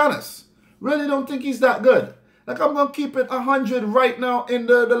good, to be honest. Really don't think he's that good. Like, I'm going to keep it 100 right now in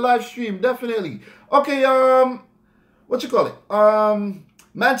the live stream, definitely. Okay, what you call it?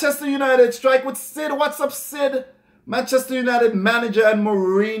 Manchester United strike with Sid. What's up, Sid? Manchester United manager and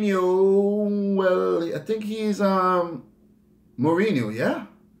Mourinho. Well, I think he's Mourinho, yeah?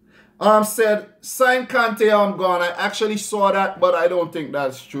 Said, sign Kante, I'm gone. I actually saw that, but I don't think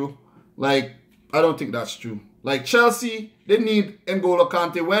that's true. Like, I don't think that's true. Like, Chelsea, they need N'Golo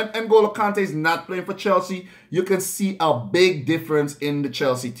Kante. When N'Golo Kante is not playing for Chelsea, you can see a big difference in the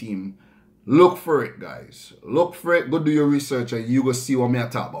Chelsea team. Look for it, guys. Look for it. Go do your research and you will see what I'm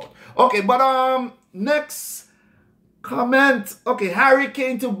talking about. Okay, but next comment. Okay, Harry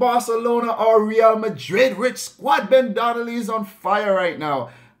Kane to Barcelona or Real Madrid. Rich squad. Ben Donnelly is on fire right now.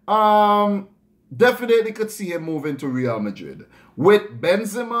 Definitely could see him moving to Real Madrid. With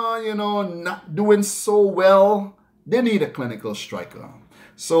Benzema, you know, not doing so well, they need a clinical striker.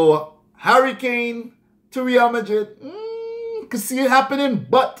 So, Harry Kane to Real Madrid, could see it happening,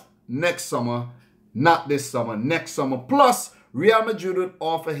 but next summer, not this summer, next summer. Plus, Real Madrid would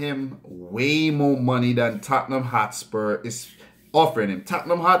offer him way more money than Tottenham Hotspur is offering him.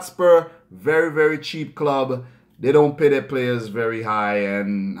 Tottenham Hotspur, very, very cheap club. They don't pay their players very high,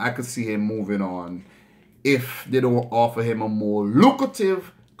 and I could see him moving on if they don't offer him a more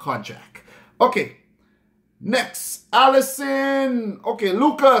lucrative contract. Okay, next, Alisson. Okay,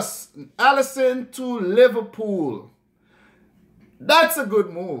 Lucas, Alisson to Liverpool. That's a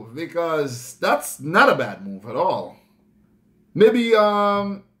good move because that's not a bad move at all. Maybe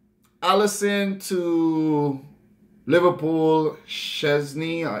Alisson to Liverpool,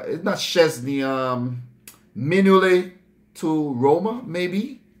 Chesney, not Chesney, Minule to Roma,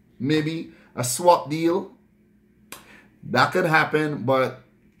 maybe a swap deal. That could happen, but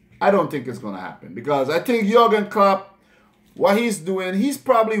I don't think it's going to happen because I think Jurgen Klopp, what he's doing, he's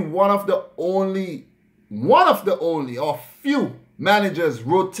probably one of the only or few managers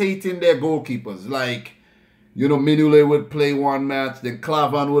rotating their goalkeepers. Like, you know, Minule would play one match, then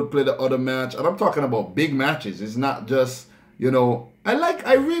Klavan would play the other match. And I'm talking about big matches. It's not just, you know,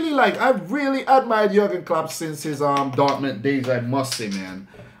 I've really admired Jurgen Klopp since his Dortmund days, I must say, man.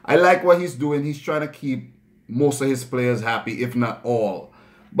 I like what he's doing. He's trying to keep most of his players happy, if not all.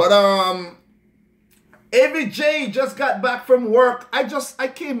 But AVJ just got back from work. I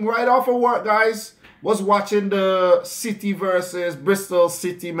came right off of work, guys. Was watching the City versus Bristol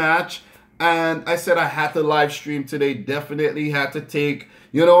City match. And I said I had to live stream today. Definitely had to take,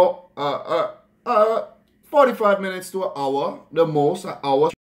 you know, 45 minutes to an hour, the most. An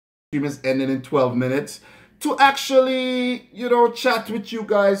hour stream is ending in 12 minutes. To actually, you know, chat with you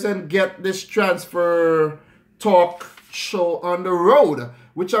guys and get this transfer talk show on the road,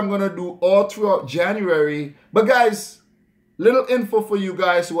 which I'm going to do all throughout January. But guys, little info for you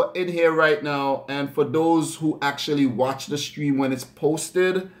guys who are in here right now and for those who actually watch the stream when it's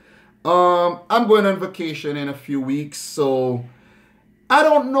posted. I'm going on vacation in a few weeks, so I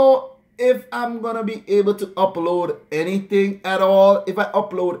don't know if I'm going to be able to upload anything at all. If I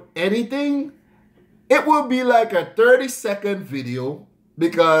upload anything, it will be like a 30-second video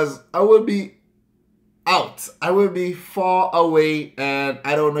because I will be out. I will be far away and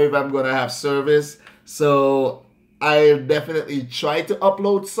I don't know if I'm going to have service. So I'll definitely try to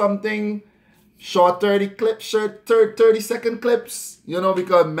upload something. Short 30-second clips, you know,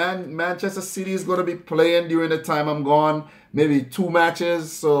 because Manchester City is going to be playing during the time I'm gone. Maybe 2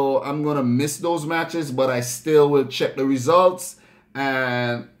 matches, so I'm going to miss those matches, but I still will check the results.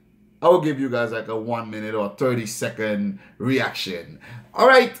 And I will give you guys like a 1 minute or 30-second reaction. All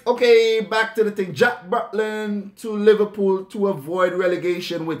right, okay, back to the thing. Jack Butland to Liverpool to avoid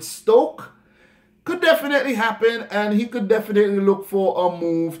relegation with Stoke. Could definitely happen, and he could definitely look for a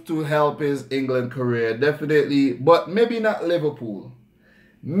move to help his England career. Definitely, but maybe not Liverpool.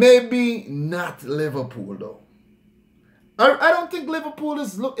 Maybe not Liverpool, though. I don't think Liverpool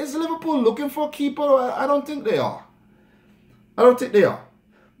is Liverpool looking for a keeper? I don't think they are. I don't think they are.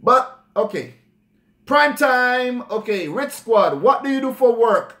 But Okay. Prime time. Okay, Rich Squad, what do you do for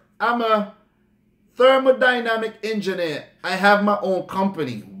work? I'm a thermodynamic engineer. I have my own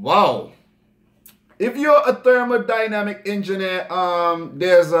company. Wow. If you're a thermodynamic engineer,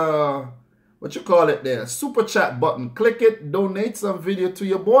 there's a, what you call it there, super chat button. Click it, donate some video to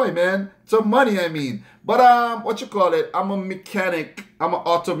your boy, man. Some money, I mean. But what you call it, I'm a mechanic. I'm an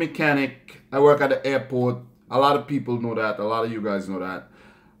auto mechanic. I work at the airport. A lot of people know that. A lot of you guys know that.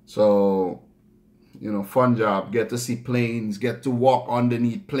 So, you know, fun job. Get to see planes, get to walk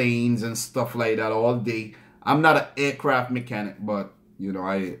underneath planes and stuff like that all day. I'm not an aircraft mechanic, but, you know,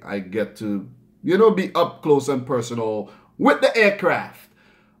 I get to, you know, be up close and personal with the aircraft.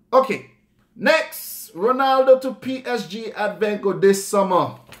 Okay, next, Ronaldo to PSG at Venko this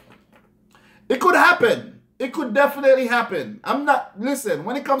summer. It could happen. It could definitely happen. Listen,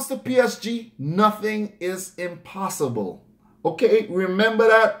 when it comes to PSG, nothing is impossible. Okay, remember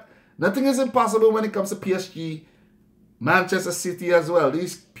that. Nothing is impossible when it comes to PSG. Manchester City as well.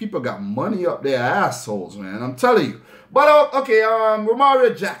 These people got money up their assholes, man. I'm telling you. But, okay,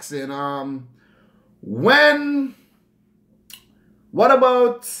 Romario Jackson. What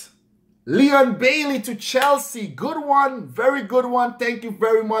about Leon Bailey to Chelsea? Good one. Very good one. Thank you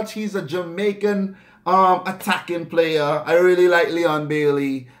very much. He's a Jamaican attacking player. I really like Leon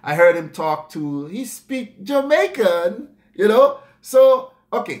Bailey. I heard him talk to, he speak Jamaican, you know. So,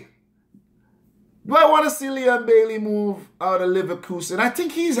 okay. Do I want to see Leon Bailey move out of Leverkusen? I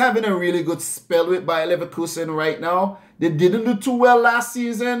think he's having a really good spell with Bayer Leverkusen right now. They didn't do too well last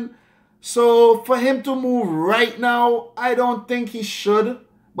season. So for him to move right now, I don't think he should.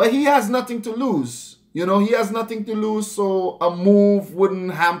 But he has nothing to lose. You know, he has nothing to lose. So a move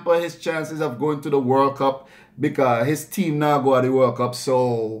wouldn't hamper his chances of going to the World Cup because his team now go to the World Cup.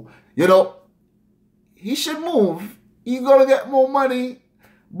 So, you know, he should move. He's going to get more money.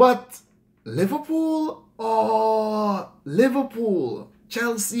 But Liverpool, oh, Liverpool,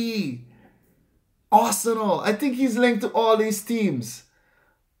 Chelsea, Arsenal. I think he's linked to all these teams.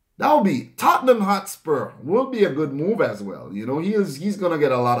 That will be Tottenham Hotspur. Will be a good move as well. You know, he's going to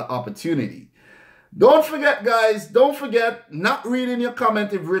get a lot of opportunity. Don't forget, guys, don't forget, not reading your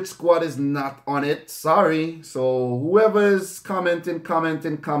comment if Rich Squad is not on it. Sorry. So whoever is commenting,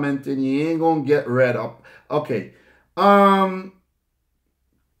 you ain't going to get read up. Okay.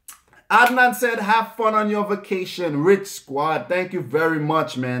 Adnan said, have fun on your vacation. Rich Squad, thank you very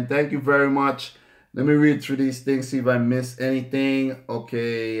much, man. Thank you very much. Let me read through these things, see if I missed anything.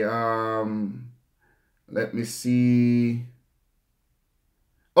 Okay, let me see.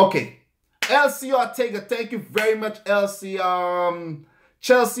 Okay, LC Ortega, thank you very much, LC.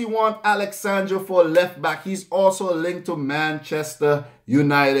 Chelsea want Alexandro for left back. He's also linked to Manchester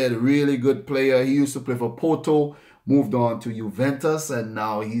United. Really good player. He used to play for Porto. Moved on to Juventus, and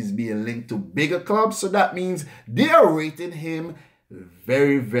now he's being linked to bigger clubs. So that means they are rating him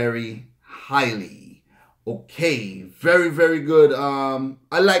very, very highly. Okay, very, very good.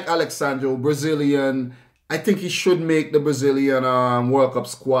 I like Alexandro, Brazilian. I think he should make the Brazilian World Cup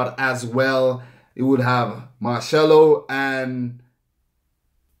squad as well. It would have Marcelo and,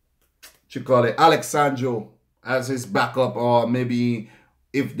 what you call it, Alexandro as his backup, or maybe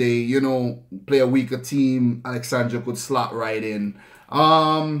if they, you know, play a weaker team, Alexandro could slot right in.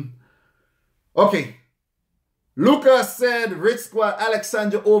 Okay. Lucas said, Rich Squad,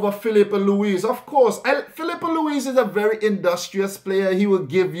 Alexandro over Filipe Luis. Of course, Filipe Luis is a very industrious player. He will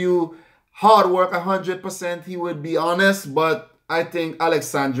give you hard work 100%. He would be honest, but I think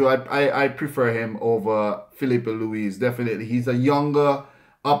Alexandro, I prefer him over Filipe Luis. Definitely. He's a younger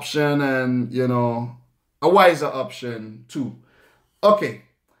option and, you know, a wiser option too. Okay,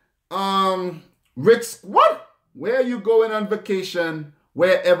 Rich, what? Where are you going on vacation?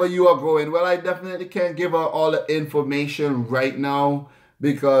 Wherever you are going? Well, I definitely can't give out all the information right now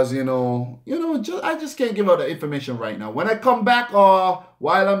because, I just can't give out the information right now. When I come back or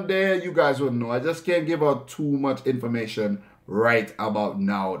while I'm there, you guys will know. I just can't give out too much information right about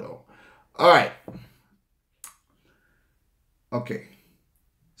now, though. All right. Okay.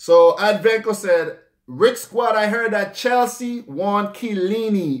 So, Advenko said, Rich Squad, I heard that Chelsea want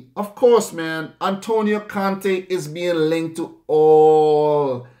Chiellini. Of course, man. Antonio Conte is being linked to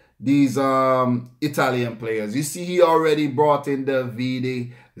all these Italian players. You see, he already brought in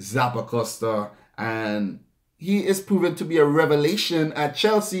Davide Zappacosta, and he is proven to be a revelation at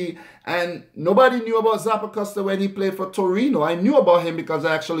Chelsea. And nobody knew about Zappacosta when he played for Torino. I knew about him because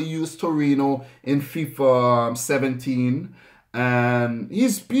I actually used Torino in FIFA 17. And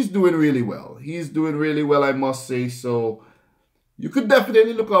he's doing really well. He's doing really well, I must say. So you could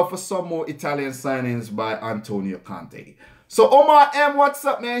definitely look out for some more Italian signings by Antonio Conte. So Omar M, what's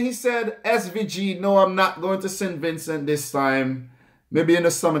up, man? He said, SVG, no, I'm not going to St. Vincent this time. Maybe in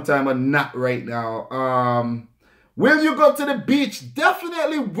the summertime, but not right now. Will you go to the beach?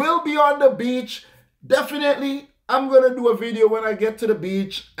 Definitely will be on the beach. Definitely. I'm going to do a video when I get to the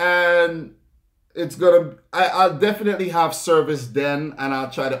beach, and it's going to, I'll definitely have service then, and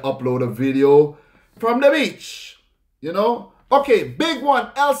I'll try to upload a video from the beach, you know? Okay, big one,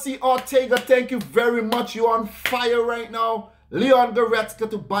 LC Ortega, thank you very much. You're on fire right now. Leon Goretzka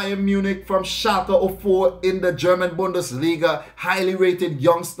to Bayern Munich from Schalke 04 in the German Bundesliga. Highly rated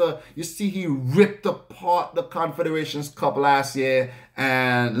youngster. You see, he ripped apart the Confederations Cup last year.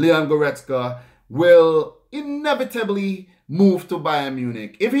 And Leon Goretzka will inevitably move to Bayern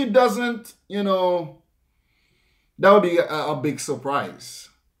Munich. If he doesn't, you know, that would be a big surprise.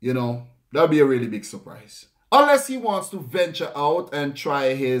 You know, that would be a really big surprise. Unless he wants to venture out and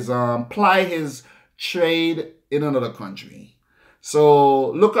try his, ply his trade in another country.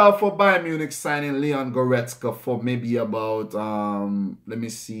 So look out for Bayern Munich signing Leon Goretzka for maybe about, let me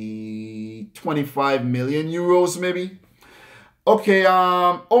see, 25 million euros maybe. Okay,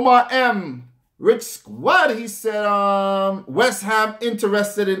 Omar M, Rich Squad, he said, West Ham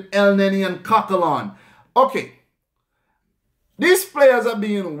interested in El Neni and Coquelin. Okay. These players are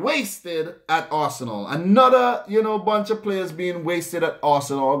being wasted at Arsenal. Another, you know, bunch of players being wasted at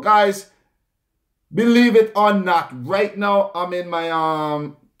Arsenal. Guys, believe it or not, right now I'm in my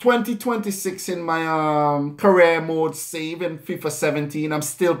 2026 in my career mode save in FIFA 17. I'm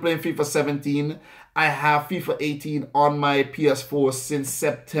still playing FIFA 17. I have FIFA 18 on my PS4 since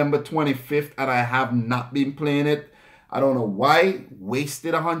September 25th, and I have not been playing it. I don't know why.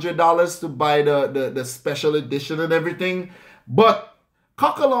 Wasted $100 to buy the special edition and everything. But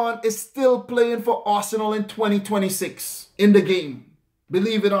Coquelin is still playing for Arsenal in 2026 in the game.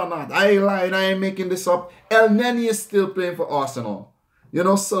 Believe it or not. I ain't lying. I ain't making this up. El Neni is still playing for Arsenal. You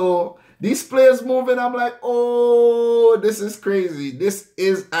know, so these players moving, I'm like, oh, this is crazy. This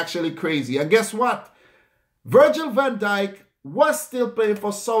is actually crazy. And guess what? Virgil van Dijk was still playing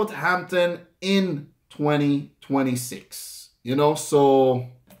for Southampton in 2026. You know, so...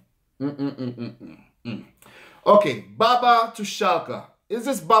 Okay, Baba to Schalke. Is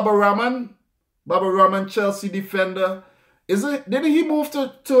this Baba Rahman? Baba Rahman, Chelsea defender. Is it? Did he move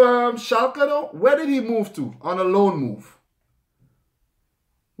to Schalke though? Where did he move to on a loan move?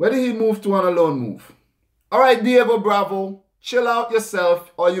 Where did he move to on a loan move? All right, Diego Bravo, chill out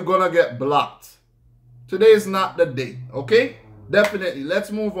yourself or you're going to get blocked. Today is not the day, okay? Definitely.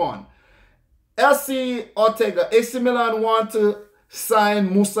 Let's move on. LC Ortega, AC Milan want to sign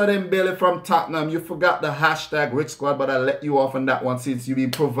Moussa Dembele from Tottenham. You forgot the hashtag Rich Squad, but I let you off on that one since you've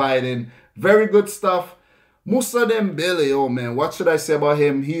been providing very good stuff. Moussa Dembele, oh man, what should I say about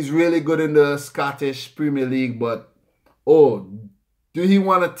him? He's really good in the Scottish Premier League, but oh, do he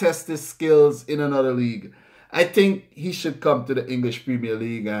want to test his skills in another league? I think he should come to the English Premier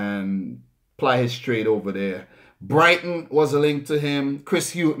League and ply his trade over there. Brighton was a link to him.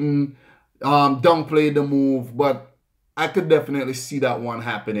 Chris Hughton downplayed the move, but I could definitely see that one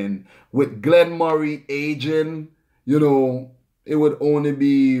happening. With Glenn Murray aging, you know, it would only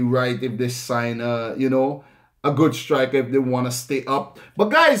be right if they sign you know, a good striker if they want to stay up. But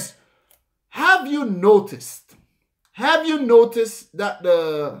guys, have you noticed that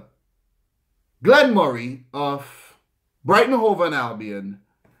the Glenn Murray of Brighton Hove and Albion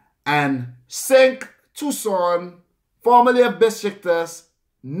and Cenk Toussaint, formerly of Besiktas,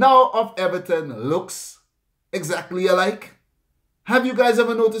 now of Everton, looks exactly alike? Have you guys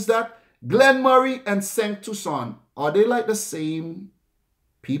ever noticed that? Glenn Murray and Cenk Toussaint, are they like the same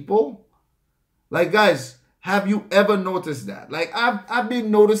people? Like, guys, have you ever noticed that? Like, I've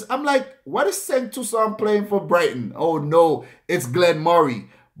been noticed. I'm like, what is Cenk Toussaint playing for Brighton? Oh no, it's Glenn Murray.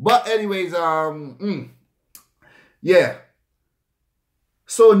 But anyways, yeah.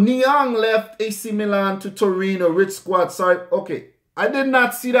 So Niang left AC Milan to Torino. Rich Squad, sorry. Okay, I did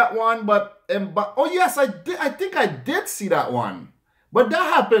not see that one, but oh yes, I did. I think I did see that one, but that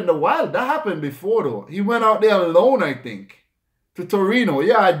happened a while. That happened before though. He went out there alone, I think, to Torino.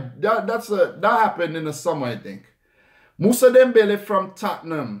 Yeah, that happened in the summer, I think. Moussa Dembele from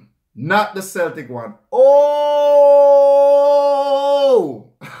Tottenham, not the Celtic one. Oh,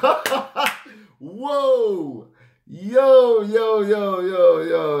 whoa, yo.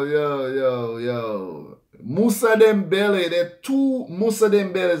 Moussa Dembele, there are two Moussa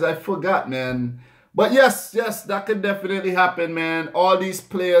Dembeles, I forgot, man. But yes, that could definitely happen, man. All these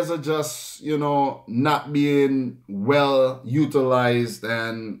players are just, you know, not being well utilized,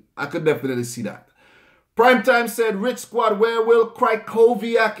 and I could definitely see that. Primetime said, Rich Squad, where will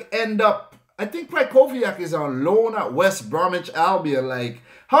Krykowiak end up? I think Krychowiak is on loan at West Bromwich Albion. Like,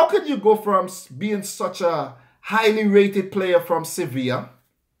 how could you go from being such a highly rated player from Sevilla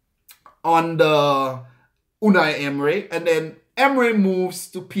under Unai Emery, and then Emery moves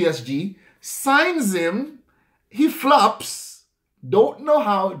to PSG, signs him, he flops, don't know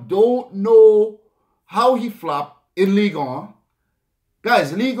how he flopped in Ligue 1.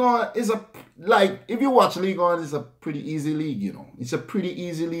 Guys, Ligue 1 is if you watch Ligue 1, it's a pretty easy league, you know. It's a pretty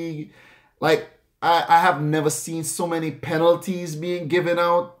easy league. Like, I have never seen so many penalties being given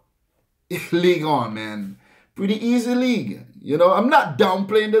out in Ligue 1, man. Pretty easy league. You know, I'm not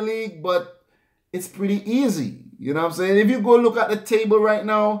downplaying the league, but it's pretty easy. You know what I'm saying? If you go look at the table right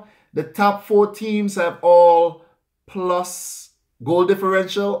now, the top 4 teams have all plus goal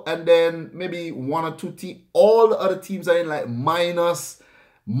differential, and then maybe 1 or 2 teams. All the other teams are in like minus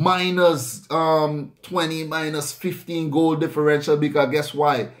 20, minus 15 goal differential, because guess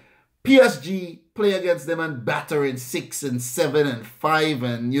why? PSG play against them and batter in 6 and 7 and 5,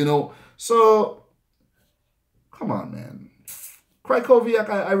 and you know, so come on, man. Krychowiak,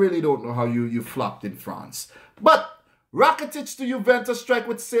 I really don't know how you flopped in France. But Rakitic to Juventus strike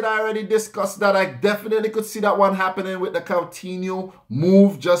with Sid, I already discussed that. I definitely could see that one happening with the Coutinho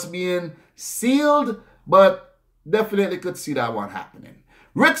move just being sealed, but definitely could see that one happening.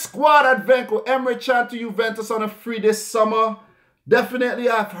 Rich squad at Venko, Emre Can to Juventus on a free this summer. Definitely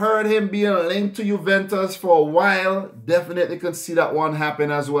I've heard him being linked to Juventus for a while. Definitely could see that one happen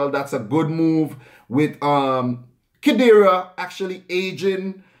as well. That's a good move with Khedira actually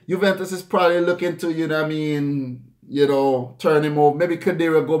aging. Juventus is probably looking to, you know what I mean, you know, turn him over. Maybe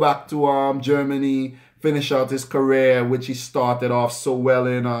Khedira go back to Germany, finish out his career, which he started off so well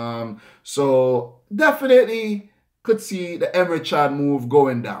in. So definitely could see the Emre Can move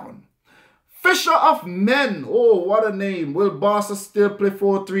going down. Fisher of Men. Oh, what a name. Will Barca still play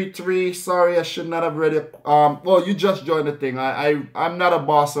 4-3-3? Sorry, I should not have read it. Well, you just joined the thing. I'm not a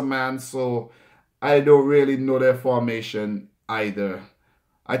Barca man, so I don't really know their formation either.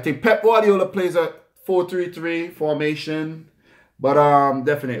 I think Pep Guardiola plays a 4-3-3 formation, but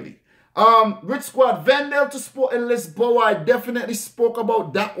definitely. Rich squad, Wendel to Sporting Lisboa. I definitely spoke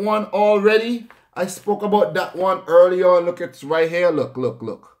about that one already. I spoke about that one earlier. Look, it's right here.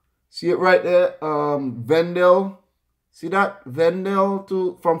 Look. See it right there? Wendel. See that?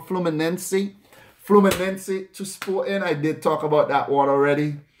 Wendel from Fluminense. Fluminense to Sporting. I did talk about that one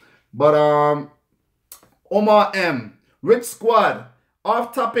already. But Omar M. Rich squad.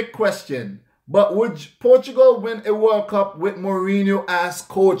 Off-topic question. But would Portugal win a World Cup with Mourinho as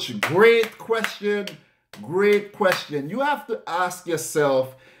coach? Great question. Great question. You have to ask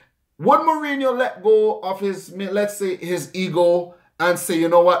yourself, would Mourinho let go of his, let's say, his ego and say, you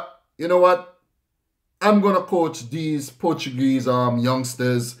know what? I'm going to coach these Portuguese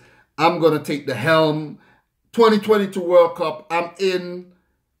youngsters. I'm going to take the helm. 2022 World Cup. I'm in.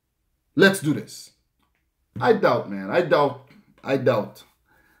 Let's do this. I doubt, man. I doubt.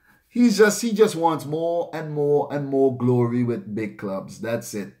 He just wants more and more and more glory with big clubs.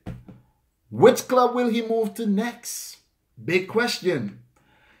 That's it. Which club will he move to next? Big question.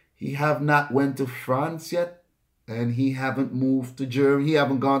 He have not went to France yet. And he haven't moved to Germany. He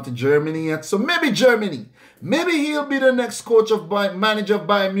haven't gone to Germany yet. So maybe Germany. Maybe he'll be the next coach of manager of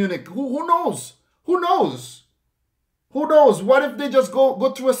Bayern Munich. Who knows? Who knows? Who knows? What if they just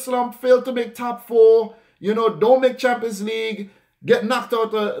go through a slump, fail to make top 4, you know, don't make Champions League, get knocked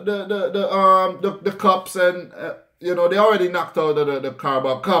out the cups, and you know, they already knocked out of the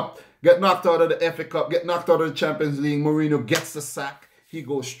Carabao Cup, get knocked out of the FA Cup, get knocked out of the Champions League. Mourinho gets the sack. He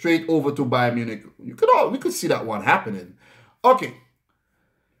goes straight over to Bayern Munich. We could see that one happening. Okay.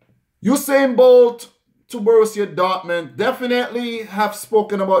 Usain Bolt to Borussia Dortmund. Definitely have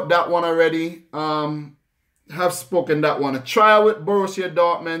spoken about that one already. Have spoken that one. A trial with Borussia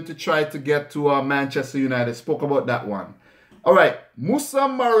Dortmund to try to get to Manchester United. Spoke about that one. All right. Moussa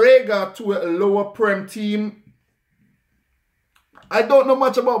Marega to a lower Prem team. I don't know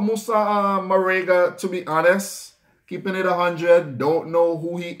much about Moussa Marega, to be honest. Keeping it 100. Don't know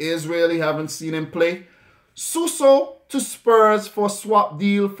who he is really. Haven't seen him play. Suso to Spurs for swap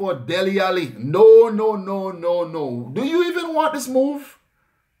deal for Dele Alli. No. Do you even want this move?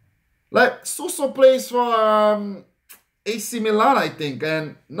 Like, Suso plays for AC Milan, I think.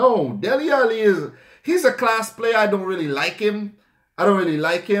 And no, Dele Alli he's a class player. I don't really like him.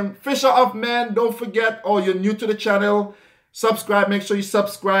 Fisher of Man, don't forget. Oh, you're new to the channel. Subscribe. Make sure you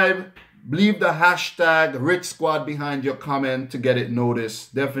subscribe. Leave the hashtag Rich Squad behind your comment to get it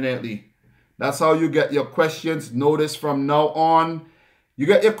noticed. Definitely. That's how you get your questions noticed from now on. You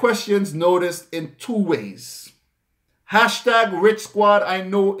get your questions noticed in 2 ways. Hashtag Rich Squad. I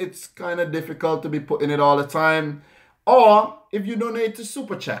know it's kind of difficult to be putting it all the time. Or if you donate to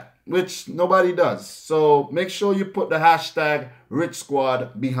Super Chat, which nobody does. So make sure you put the hashtag Rich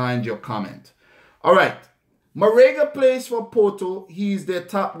Squad behind your comment. All right. Marega plays for Porto. He's their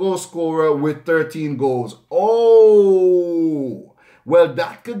top goal scorer with 13 goals. Oh, well,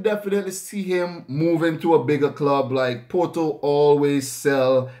 that could definitely see him move into a bigger club. Like Porto always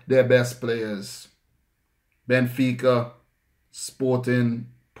sell their best players. Benfica, Sporting,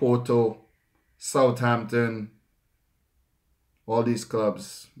 Porto, Southampton, all these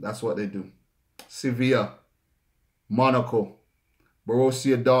clubs, that's what they do. Sevilla, Monaco,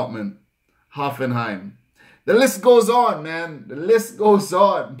 Borussia Dortmund, Hoffenheim. The list goes on, man. The list goes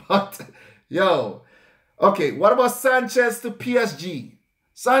on. But, yo, okay, what about Sanchez to PSG?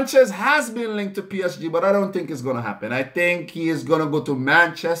 Sanchez has been linked to PSG, but I don't think it's going to happen. I think he is going to go to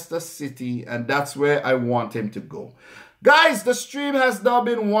Manchester City, and that's where I want him to go. Guys, the stream has now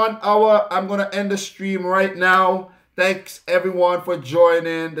been 1 hour. I'm going to end the stream right now. Thanks, everyone, for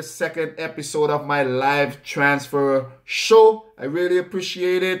joining the second episode of my live transfer show. I really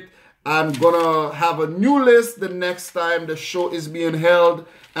appreciate it. I'm going to have a new list the next time the show is being held,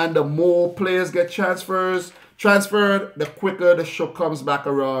 and the more players get transferred, the quicker the show comes back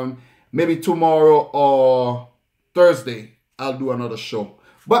around. Maybe tomorrow or Thursday, I'll do another show.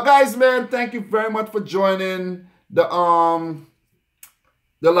 But guys, man, thank you very much for joining the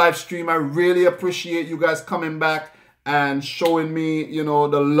live stream. I really appreciate you guys coming back and showing me, you know,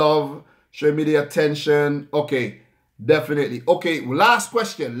 the love, showing me the attention. Okay. Definitely. Okay, last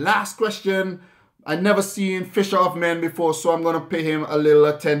question. I never seen Fisher of Men before, so I'm going to pay him a little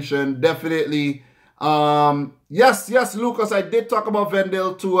attention. Definitely. Yes, Lucas, I did talk about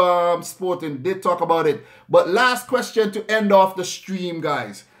Wendel to Sporting. Did talk about it. But last question to end off the stream,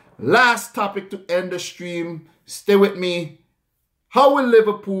 guys. Last topic to end the stream. Stay with me. How will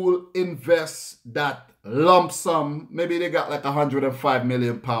Liverpool invest that lump sum? Maybe they got like £105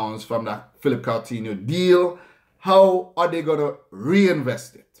 million from that Philip Coutinho deal. How are they going to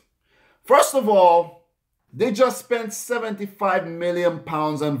reinvest it? First of all, they just spent £75 million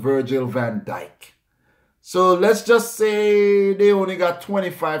on Virgil van Dijk. So let's just say they only got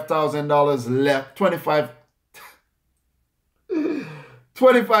 $25,000 left.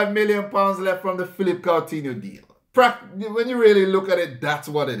 £25 million left from the Philip Coutinho deal. When you really look at it, that's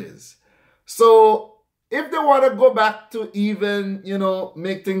what it is. So if they want to go back to even, you know,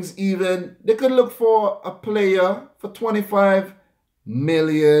 make things even, they could look for a player for £25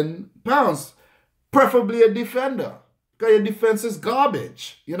 million. Preferably a defender. Because your defense is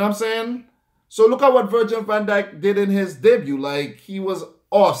garbage. You know what I'm saying? So look at what Virgil van Dijk did in his debut. Like, he was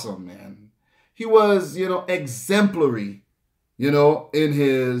awesome, man. He was, you know, exemplary, you know, in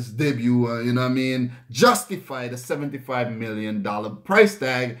his debut. You know what I mean? Justified a $75 million price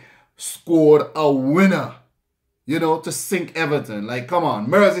tag. Scored a winner, you know, to sink Everton. Like, come on.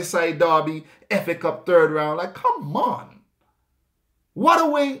 Merseyside derby, FA Cup third round. Like, come on. What a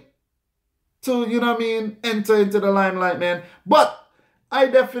way to, you know what I mean, enter into the limelight, man. But I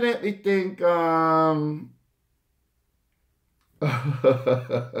definitely think I'm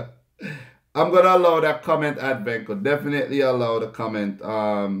going to allow that comment at Venko. Definitely allow the comment.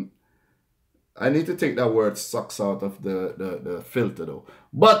 I need to take that word sucks out of the filter, though.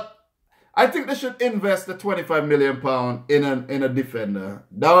 But I think they should invest the £25 million in a defender.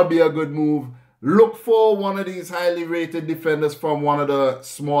 That would be a good move. Look for one of these highly rated defenders from one of the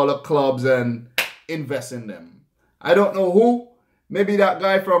smaller clubs and invest in them. I don't know who. Maybe that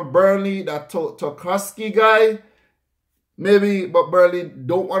guy from Burnley, that Tokarski guy. Maybe, but Burnley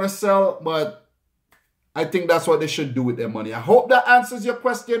don't want to sell. But I think that's what they should do with their money. I hope that answers your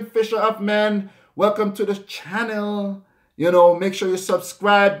question, Fisher of Men. Welcome to the channel. You know, make sure you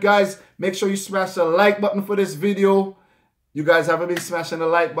subscribe, guys. Make sure you smash the like button for this video. You guys haven't been smashing the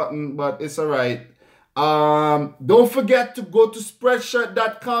like button, but it's all right. Don't forget to go to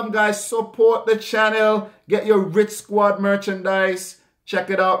Spreadshirt.com, guys. Support the channel. Get your Rich Squad merchandise. Check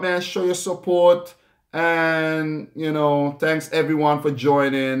it out, man. Show your support. And, you know, thanks everyone for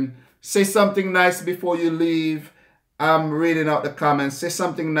joining. Say something nice before you leave. I'm reading out the comments. Say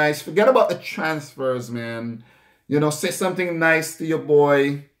something nice. Forget about the transfers, man. You know, say something nice to your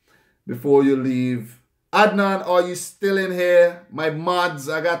boy before you leave. Adnan, are you still in here? My mods,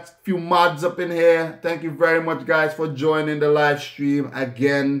 I got a few mods up in here. Thank you very much, guys, for joining the live stream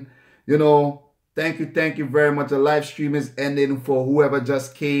again. You know, thank you very much. The live stream is ending for whoever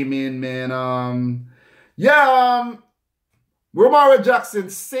just came in, man. Romaro Jackson,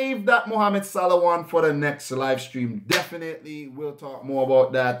 save that Mohamed Salah one for the next live stream. Definitely, we'll talk more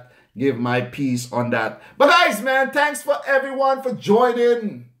about that give my piece on that. But guys, man, thanks for everyone for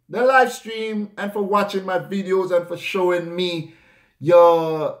joining the live stream and for watching my videos and for showing me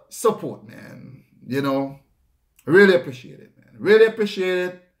your support, man. You know, really appreciate it, man. Really appreciate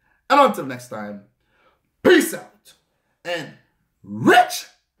it. And until next time, peace out and rich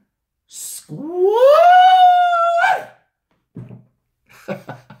squad.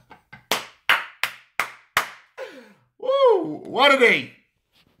 Woo, what a day.